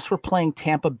week, yes, we're playing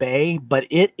Tampa Bay, but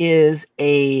it is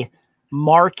a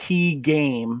marquee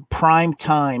game, prime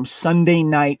time, Sunday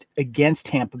night against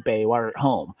Tampa Bay while we're at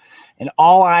home. And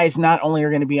all eyes not only are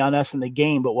going to be on us in the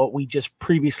game, but what we just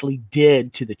previously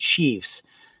did to the Chiefs.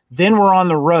 Then we're on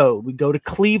the road. We go to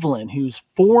Cleveland, who's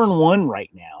 4-1 right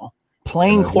now,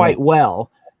 playing quite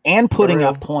well and putting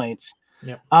up points.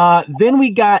 Yep. Then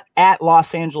we got at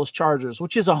Los Angeles Chargers,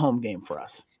 which is a home game for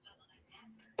us.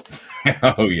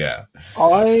 Oh, yeah.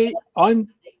 I'm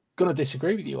going to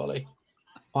disagree with you, Ollie.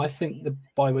 I think the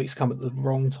bye weeks come at the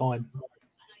wrong time.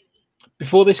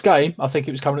 Before this game, I think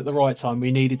it was coming at the right time.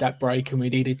 We needed that break and we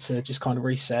needed to just kind of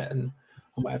reset and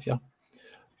what have you.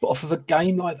 But off of a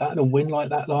game like that and a win like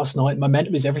that last night,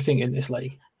 momentum is everything in this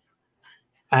league.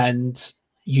 And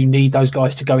you need those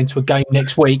guys to go into a game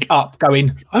next week up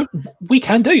going, oh, we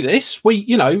can do this. We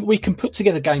can put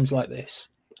together games like this.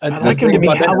 And I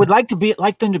would like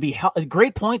them to be healthy.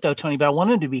 Great point though, Tony, but I want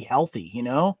them to be healthy,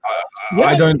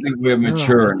 I don't think we're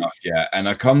mature enough yet. And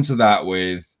I come to that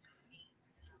with,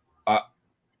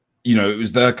 it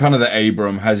was the kind of the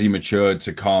Abram, has he matured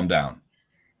to calm down?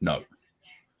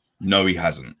 No, he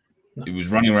hasn't. No. He was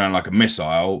running around like a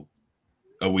missile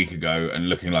a week ago and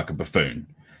looking like a buffoon.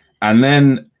 And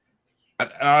then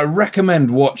I recommend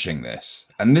watching this.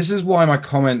 And this is why my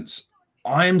comments,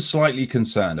 I am slightly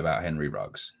concerned about Henry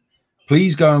Ruggs.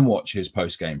 Please go and watch his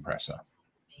post-game presser.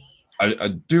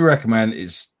 I do recommend.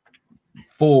 It's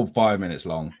 4 or 5 minutes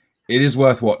long. It is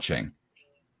worth watching.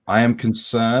 I am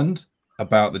concerned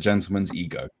about the gentleman's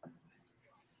ego.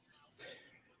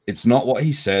 It's not what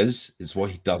he says, it's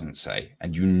what he doesn't say.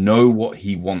 And you know what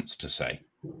he wants to say.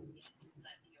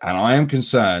 And I am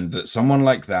concerned that someone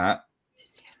like that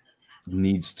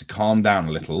needs to calm down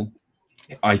a little.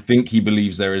 I think he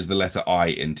believes there is the letter I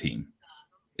in team,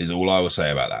 is all I will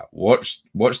say about that. Watch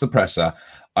the presser.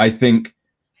 I think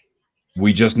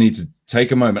we just need to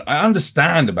take a moment. I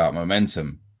understand about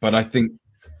momentum, but I think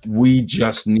we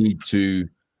just need to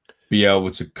be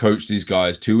able to coach these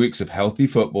guys 2 weeks of healthy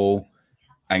football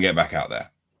and get back out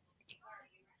there.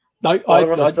 No, I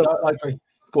agree.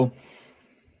 Go on.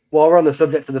 While we're on the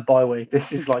subject of the bye week,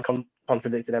 this is like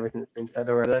contradicting everything that's been said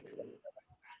already.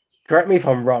 Correct me if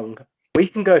I'm wrong. We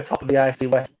can go top of the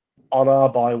AFC West on our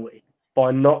bye week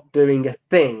by not doing a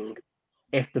thing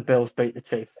if the Bills beat the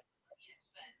Chiefs.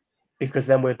 Because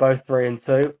then we're both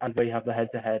 3-2 and we have the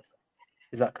head-to-head.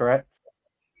 Is that correct?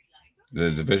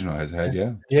 The divisional head-to-head,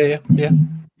 yeah.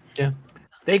 Yeah.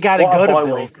 They got to go to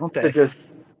Bills, don't they?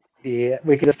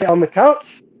 We can just sit on the couch.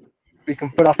 We can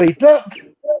put our feet up.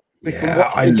 We can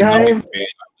watch the game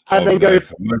and then go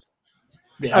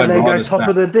top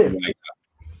of the dip.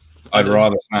 I'd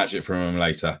rather snatch it from him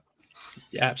later.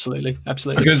 Yeah, absolutely.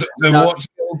 Because to watch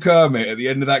little Kermit at the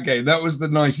end of that game, that was the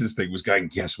nicest thing, was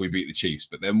going, yes, we beat the Chiefs.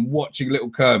 But then watching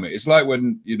little Kermit, it's like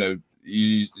when,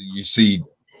 you see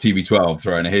TB12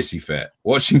 throwing a hissy fit.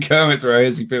 Watching Kermit throw a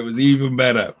hissy fit was even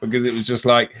better because it was just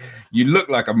like, you look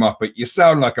like a Muppet, you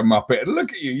sound like a Muppet, and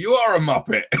look at you, you are a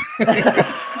Muppet.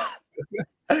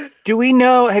 Do we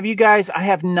know, I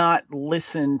have not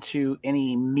listened to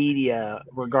any media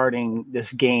regarding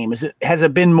this game. Has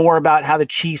it been more about how the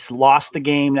Chiefs lost the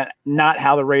game, not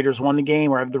how the Raiders won the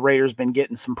game, or have the Raiders been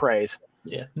getting some praise?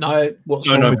 Yeah. No, what's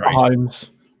wrong with Mahomes?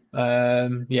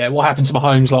 What happened to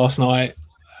Mahomes last night?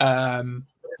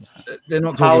 They're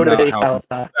not talking about how it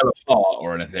fell apart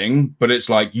or anything, but it's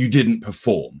like you didn't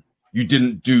perform. You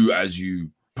didn't do as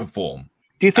you perform.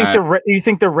 Do you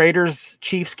think the Raiders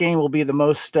Chiefs game will be the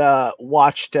most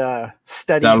watched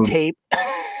studied tape?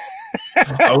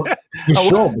 For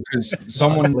sure, because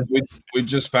someone we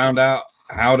just found out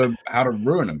how to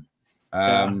ruin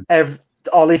them.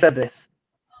 Ollie said this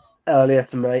earlier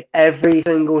to me. Every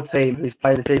single team who's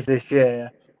playing the Chiefs this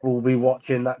year will be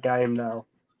watching that game now.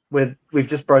 We've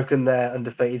just broken their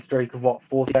undefeated streak of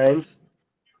 40 games,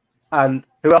 and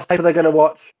who else are they going to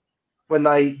watch when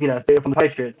they beat up on the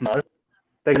Patriots? No.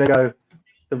 They're going to go,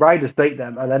 the Raiders beat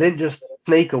them, and they didn't just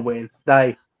sneak a win.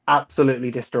 They absolutely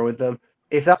destroyed them.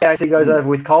 If that actually goes over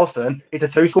with Carlson, it's a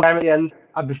 2-score game at the end,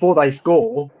 and before they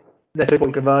score, their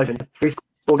 2-point conversion, it's a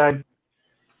 3-score game.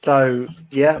 So,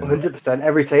 yeah, 100%.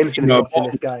 Every team's going to be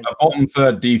watching this game. A bottom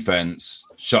third defense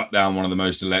shut down one of the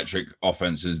most electric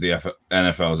offenses the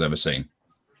NFL's ever seen.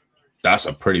 That's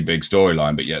a pretty big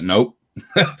storyline, but yet, nope.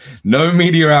 No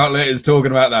media outlet is talking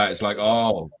about that. It's like,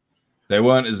 they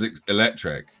weren't as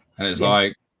electric. And it's Yeah.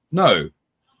 like, no,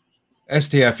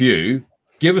 STFU,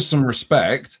 give us some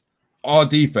respect. Our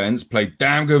defense played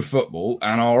damn good football,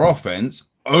 and our offense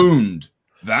owned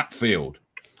that field.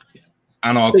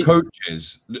 And our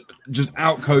coaches just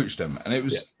outcoached them. And it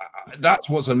was that's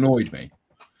what's annoyed me.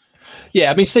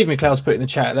 Yeah, I mean, Steve McLeod's put in the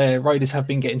chat there, Raiders have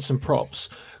been getting some props.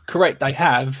 Correct, they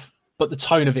have, but the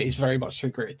tone of it is very much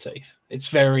through gritted teeth. It's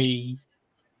very...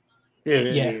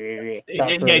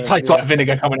 It tastes like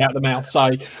vinegar coming out of the mouth. So,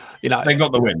 you know... They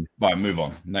got the win. Right, move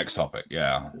on. Next topic.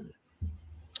 Yeah.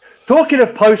 Talking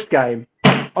of post-game,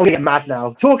 I'm going to get mad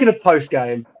now. Talking of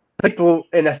post-game, people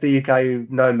in SBUK who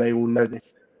know me will know this.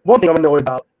 One thing I'm annoyed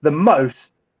about the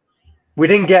most, we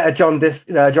didn't get a John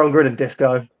Gruden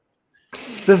disco.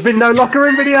 There's been no locker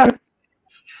room video.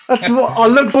 That's what I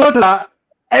look forward to. That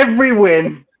every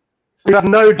win, we have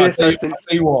no disco. I'll tell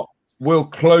you what, we'll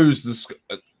close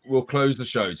the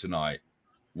show tonight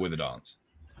with a dance.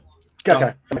 Okay,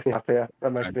 that makes me happier.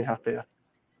 That makes me happier.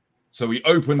 So we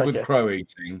opened with crow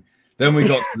eating, then we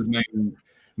got to the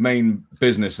main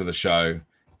business of the show,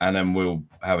 and then we'll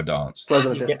have a dance. Close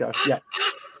on the disco. Yeah.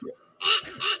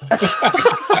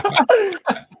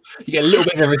 You get a little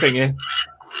bit of everything here.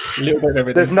 A little bit of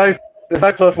everything. There's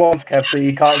no plus ones, Kev, so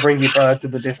you can't bring your bird to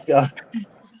the disco.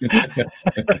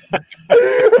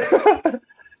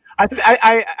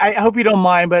 I hope you don't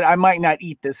mind, but I might not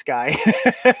eat this guy.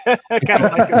 I kind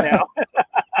of like him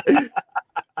now.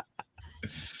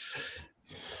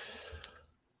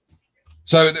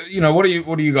 So, you know, what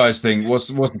do you guys think? What's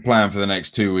the plan for the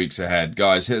next 2 weeks ahead?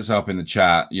 Guys, hit us up in the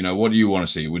chat. You know, what do you want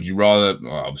to see? Would you rather,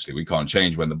 well, obviously we can't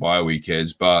change when the bye week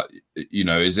is, but you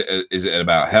know, is it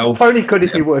about health? Tony could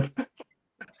if he would.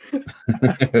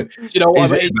 Do you know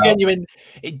what?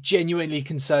 It genuinely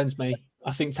concerns me.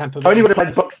 I think Tampa Bay Tony would have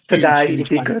played Bucks today if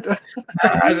he could.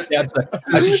 That's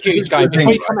a huge game.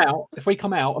 If we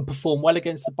come out and perform well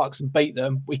against the Bucks and beat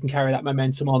them, we can carry that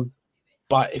momentum on.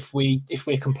 But if we're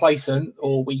complacent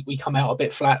or we come out a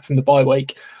bit flat from the bye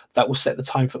week, that will set the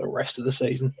tone for the rest of the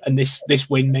season. And this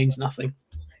win means nothing.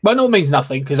 Well, not means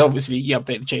nothing because obviously,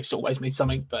 beating the Chiefs always means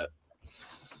something, but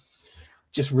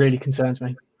just really concerns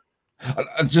me.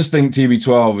 I just think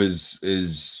TB12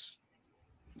 is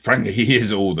frankly, he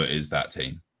is all that is that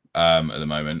team at the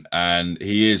moment, and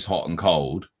he is hot and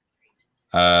cold.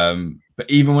 But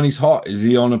even when he's hot, is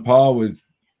he on a par with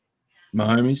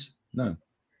Mahomes? No.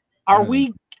 Are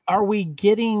we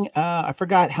getting I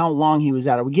forgot how long he was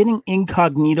out. Are we getting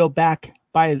Incognito back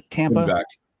by Tampa? Back.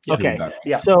 Okay.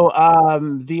 Yeah. So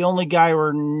the only guy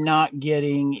we're not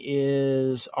getting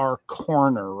is our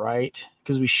corner, right?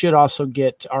 Because we should also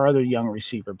get our other young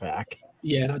receiver back.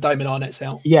 Yeah, no, Damon Arnett's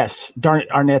out. Yes,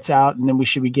 Arnett's out, and then we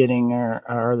should be getting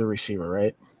our other receiver,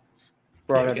 right?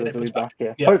 Brian will be back,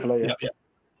 yeah. Yeah. Hopefully,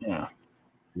 Yeah.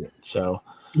 So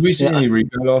did we see any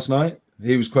Rico last night?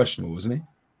 He was questionable, wasn't he?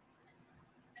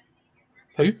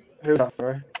 Who's that,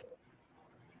 sorry?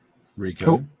 Rico.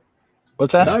 Who?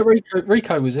 What's that? No,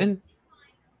 Rico was in.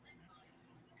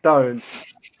 Don't,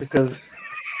 because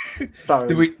don't.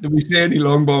 Did we see any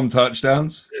long bomb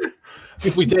touchdowns?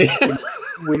 If we did.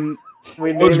 we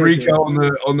Was nearly Rico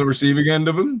did. on the receiving end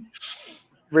of him?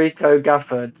 Rico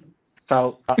Gafford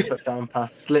felt that touchdown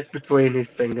pass slip between his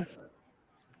fingers.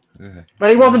 Yeah. Well,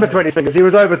 he wasn't between his fingers. He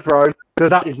was overthrown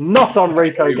because that is not on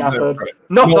Rico Gafford.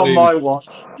 Not on my watch.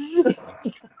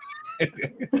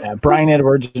 Brian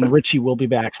Edwards and Richie will be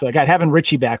back. So having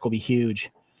Richie back will be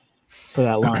huge for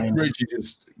that line. Richie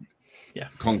just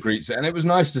concretes it. And it was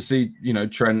nice to see,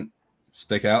 Trent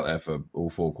stick out there for all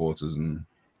 4 quarters and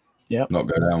not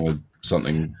go down with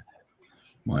something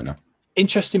minor.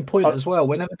 Interesting point as well.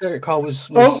 Whenever Derek Carr was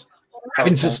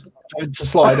having to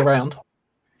slide around.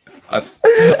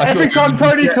 Every time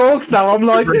Tony talks now, I'm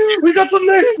like, we got some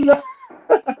news now.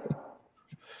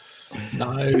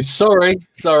 No, sorry.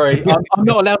 I'm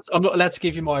not allowed to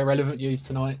give you my irrelevant news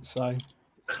tonight. So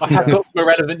I have got some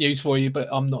irrelevant news for you, but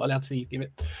I'm not allowed to give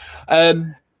it.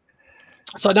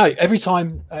 So no, every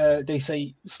time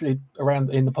DC slid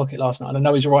around in the pocket last night, and I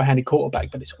know he's a right-handed quarterback,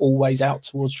 but it's always out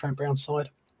towards Trent Brown's side.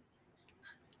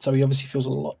 So he obviously feels a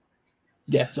lot.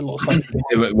 Yeah, it's a lot of safety.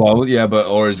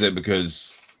 Or is it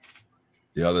because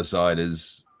the other side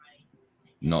is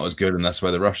not as good, and that's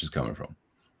where the rush is coming from?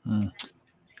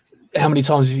 How many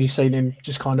times have you seen him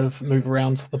just kind of move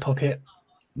around the pocket?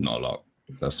 Not a lot.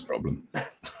 That's the problem.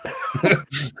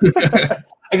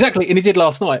 Exactly, and he did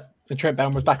last night. And Trent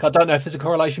Brown was back. I don't know if there's a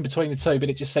correlation between the two, but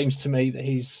it just seems to me that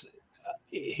he's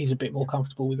a bit more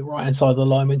comfortable with the right-hand side of the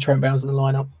line when Trent Brown's in the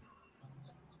lineup.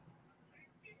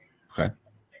 Okay.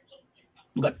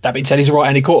 That being said, he's a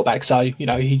right-handed quarterback, so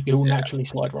he'll naturally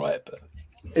slide right. But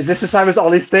Is this the same as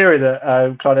Ollie's theory that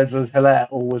Clyde Edwards-Hilaire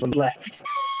always on left?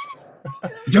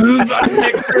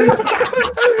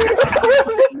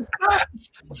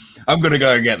 I'm going to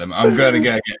go and get them. I'm going to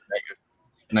go and get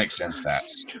Next Gen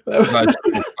Stats.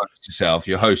 Yourself,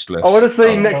 you're hostless. I want to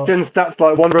see Next Gen Stats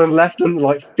like one run left and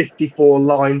like 54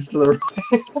 lines to the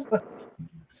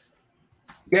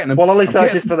right. While Ollie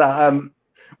searches for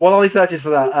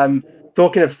that,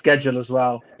 talking of schedule as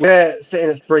well, we're sitting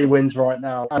at 3 wins right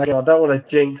now, and again, I don't want to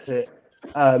jinx it.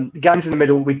 The games in the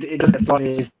middle, it does get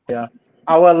slightly easier.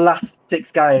 Our last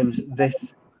 6 games this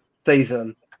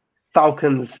season: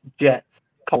 Falcons, Jets,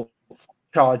 Colts,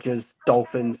 Chargers,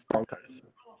 Dolphins, Broncos.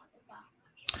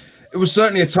 It was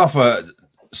certainly a tougher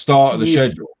start of the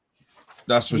schedule.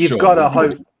 That's for sure. You've got to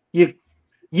hope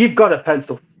you've got to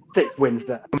pencil 6 wins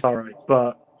there. I'm sorry,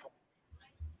 but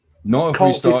not if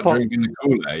we start drinking the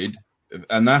Kool-Aid,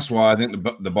 and that's why I think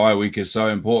the bye week is so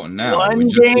important now. One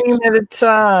game at a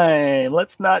time.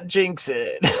 Let's not jinx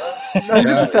it.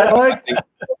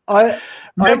 I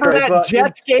remember that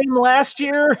Jets game last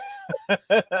year.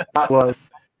 That was.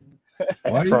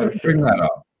 Why are you going to bring that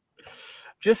up?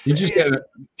 Do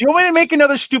you want me to make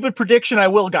another stupid prediction? I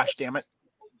will. Gosh damn it!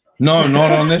 No,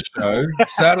 not on this show.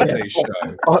 Saturday's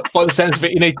show. By the sense of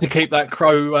it, you need to keep that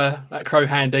crow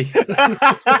handy.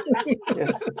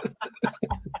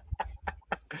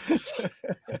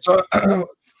 So,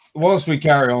 whilst we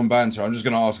carry on banter, I'm just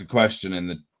going to ask a question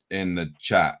in the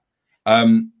chat.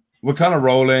 We're kind of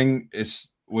rolling.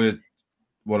 We're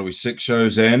 6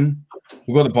 shows in.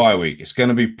 We've got the bye week. It's going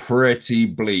to be pretty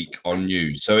bleak on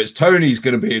news. So Tony's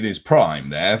going to be in his prime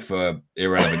there for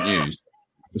irrelevant news.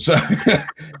 So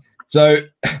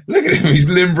look at him. He's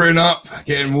limbering up,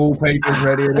 getting wallpapers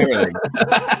ready and everything.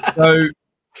 So,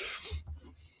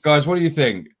 guys, what do you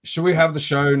think? Should we have the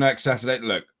show next Saturday?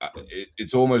 Look,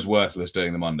 it's almost worthless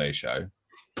doing the Monday show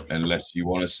unless you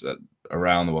want us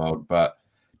around the world. But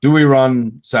do we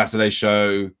run Saturday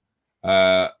show?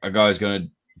 A guy's going to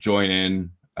join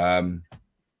in.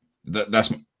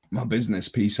 That's my business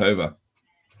piece over.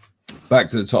 Back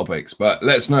to the topics, but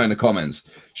let us know in the comments.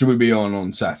 Should we be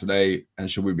on Saturday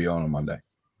and should we be on Monday?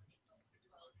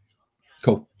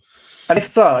 Cool. And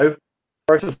if so,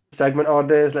 for some segment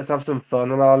ideas, let's have some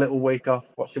fun on our little week off.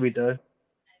 What should we do?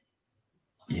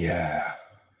 Yeah.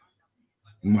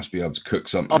 We must be able to cook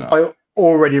something up. I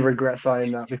already regret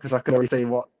saying that because I can already see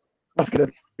what's going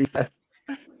to be said.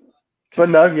 But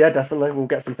no, yeah, definitely. We'll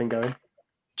get something going.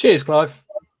 Cheers, Clive.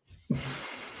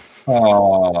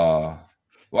 Oh,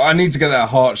 well, I need to get that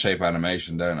heart shape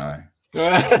animation, don't I?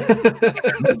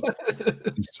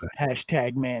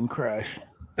 Hashtag man crush.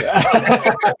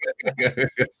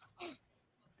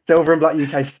 Silver and Black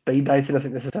UK speed dating. I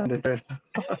think this is sounding good.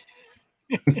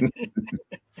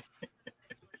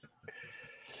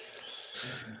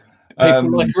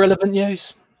 People like irrelevant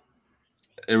news.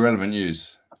 Irrelevant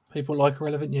news. People like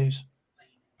irrelevant news.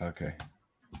 Okay.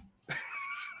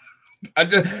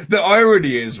 The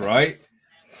irony is, right,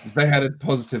 is they had a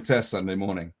positive test Sunday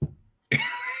morning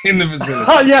in the facility.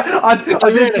 Oh, yeah, I did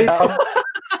see that.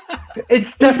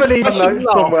 It's definitely in the notes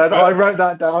somewhere that I wrote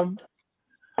that down.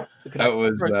 That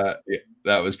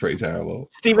was pretty terrible.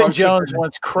 Stephen Jones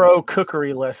wants crow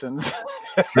cookery lessons.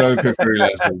 Crow cookery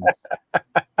lessons.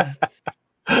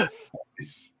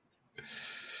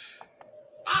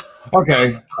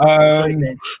 Okay.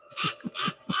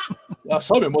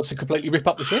 Simon wants to completely rip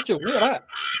up the schedule. Look at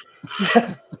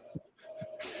that.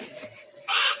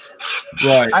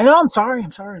 Right. I know. I'm sorry.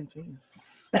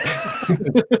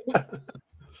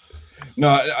 No,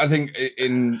 I think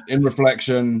in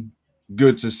reflection,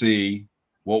 good to see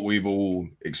what we've all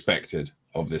expected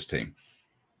of this team.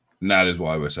 And that is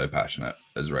why we're so passionate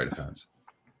as Raider fans.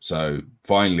 So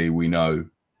finally, we know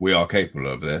we are capable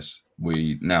of this.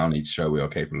 We now need to show we are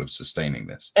capable of sustaining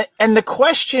this. And the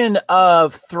question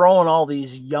of throwing all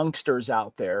these youngsters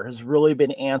out there has really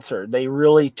been answered. They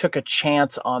really took a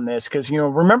chance on this because,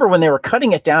 remember when they were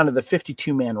cutting it down to the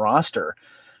 52-man roster,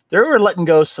 they were letting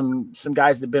go some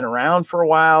guys that had been around for a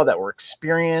while that were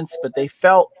experienced, but they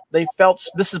felt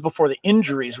this is before the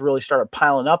injuries really started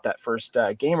piling up that first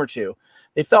game or two.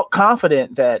 They felt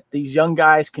confident that these young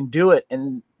guys can do it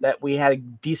and that we had a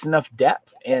decent enough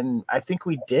depth, and I think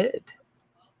we did.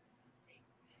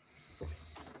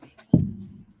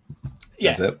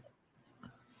 Yeah. That's it.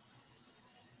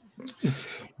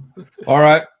 All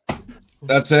right.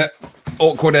 That's it.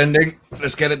 Awkward ending.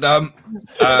 Let's get it done.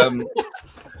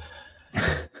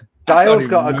 Dale's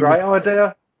got a great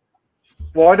idea.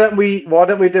 Why don't we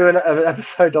do an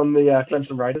episode on the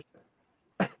Clemson Raiders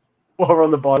while we're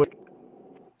on the bye week?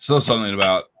 Saw something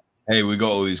about, hey, we got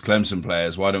all these Clemson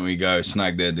players. Why don't we go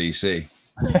snag their DC?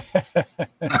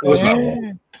 What's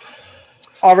that?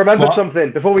 I remembered What?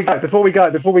 something before we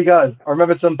go. I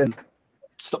remembered something.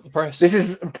 Stop the press. This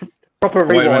is proper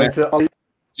Wait a rewind. minute. Do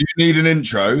you need an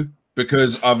intro?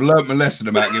 Because I've learnt my lesson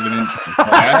about giving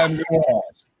intros. I am going to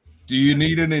ask, do you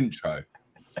need an intro?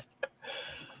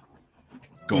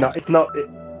 Go on. No, it's not.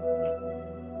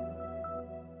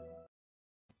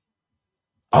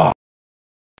 Oh.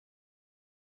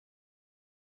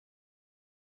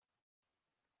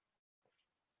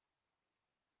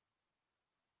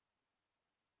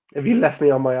 Have you left me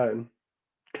on my own?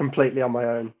 Completely on my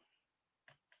own.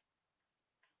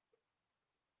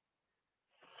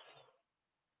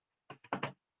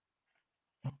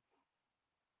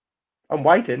 I'm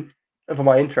waiting for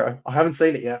my intro. I haven't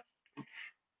seen it yet.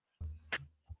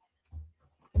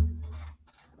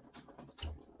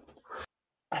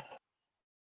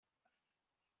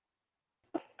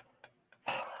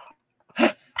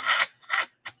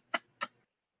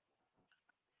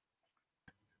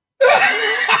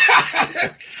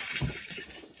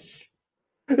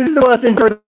 This is the worst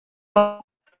intro.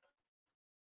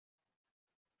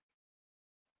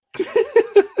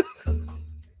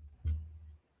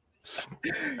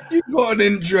 You've got an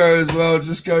intro as well.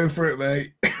 Just go for it,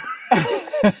 mate.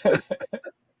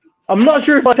 I'm not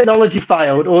sure if my technology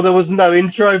failed or there was no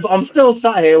intro, but I'm still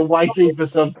sat here waiting for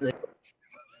something.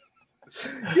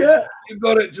 Yeah, you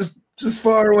got it. Just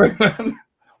far away, man.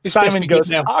 Simon goes,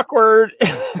 now. awkward.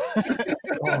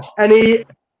 Any?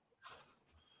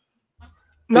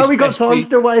 No, This we got best time. be-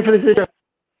 Still waiting for this intro.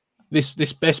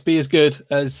 This best be as good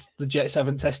as the Jets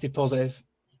haven't tested positive.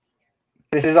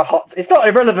 This is a hot. It's not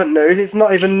irrelevant news. It's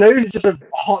not even news. It's just a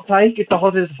hot take. It's the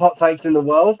hottest of hot takes in the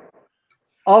world.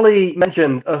 Ollie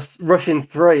mentioned us rushing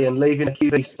 3 and leaving a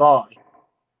QB spy.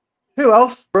 Who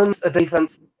else runs a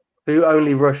defense who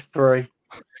only rushed 3?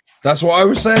 That's what I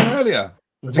was saying earlier.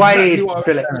 That's Wade exactly what I was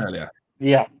Phillips. saying earlier.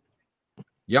 Yeah,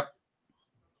 Yep.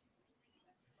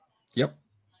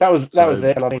 that was So-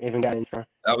 it, and I didn't even get an intro.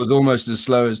 That was almost as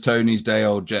slow as Tony's day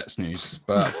old Jets news,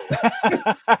 but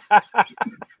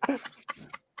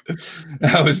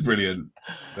that was brilliant.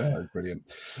 That was brilliant.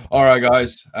 All right,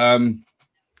 guys. Time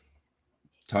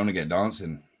to get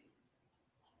dancing.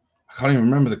 I can't even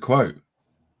remember the quote,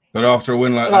 but after a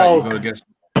win like that, you've got to guess.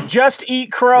 Just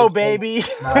eat crow, baby.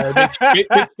 No, Mitch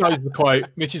knows the quote.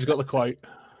 Mitch has got the quote.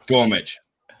 Go on, Mitch.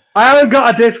 I haven't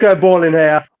got a disco ball in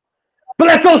here, but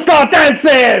let's all start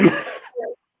dancing.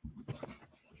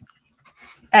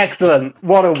 Excellent!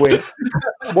 What a win!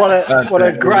 What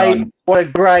a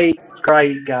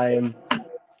great game!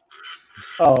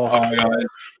 Oh, All right, guys.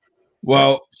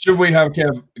 Well, should we have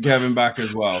Kevin back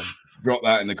as well? Drop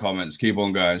that in the comments. Keep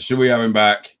on going. Should we have him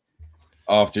back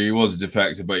after he was a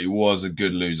defector, but he was a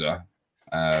good loser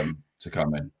to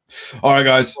come in? All right,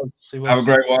 guys. Have a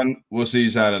great one. We'll see you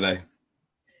Saturday.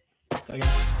 Okay.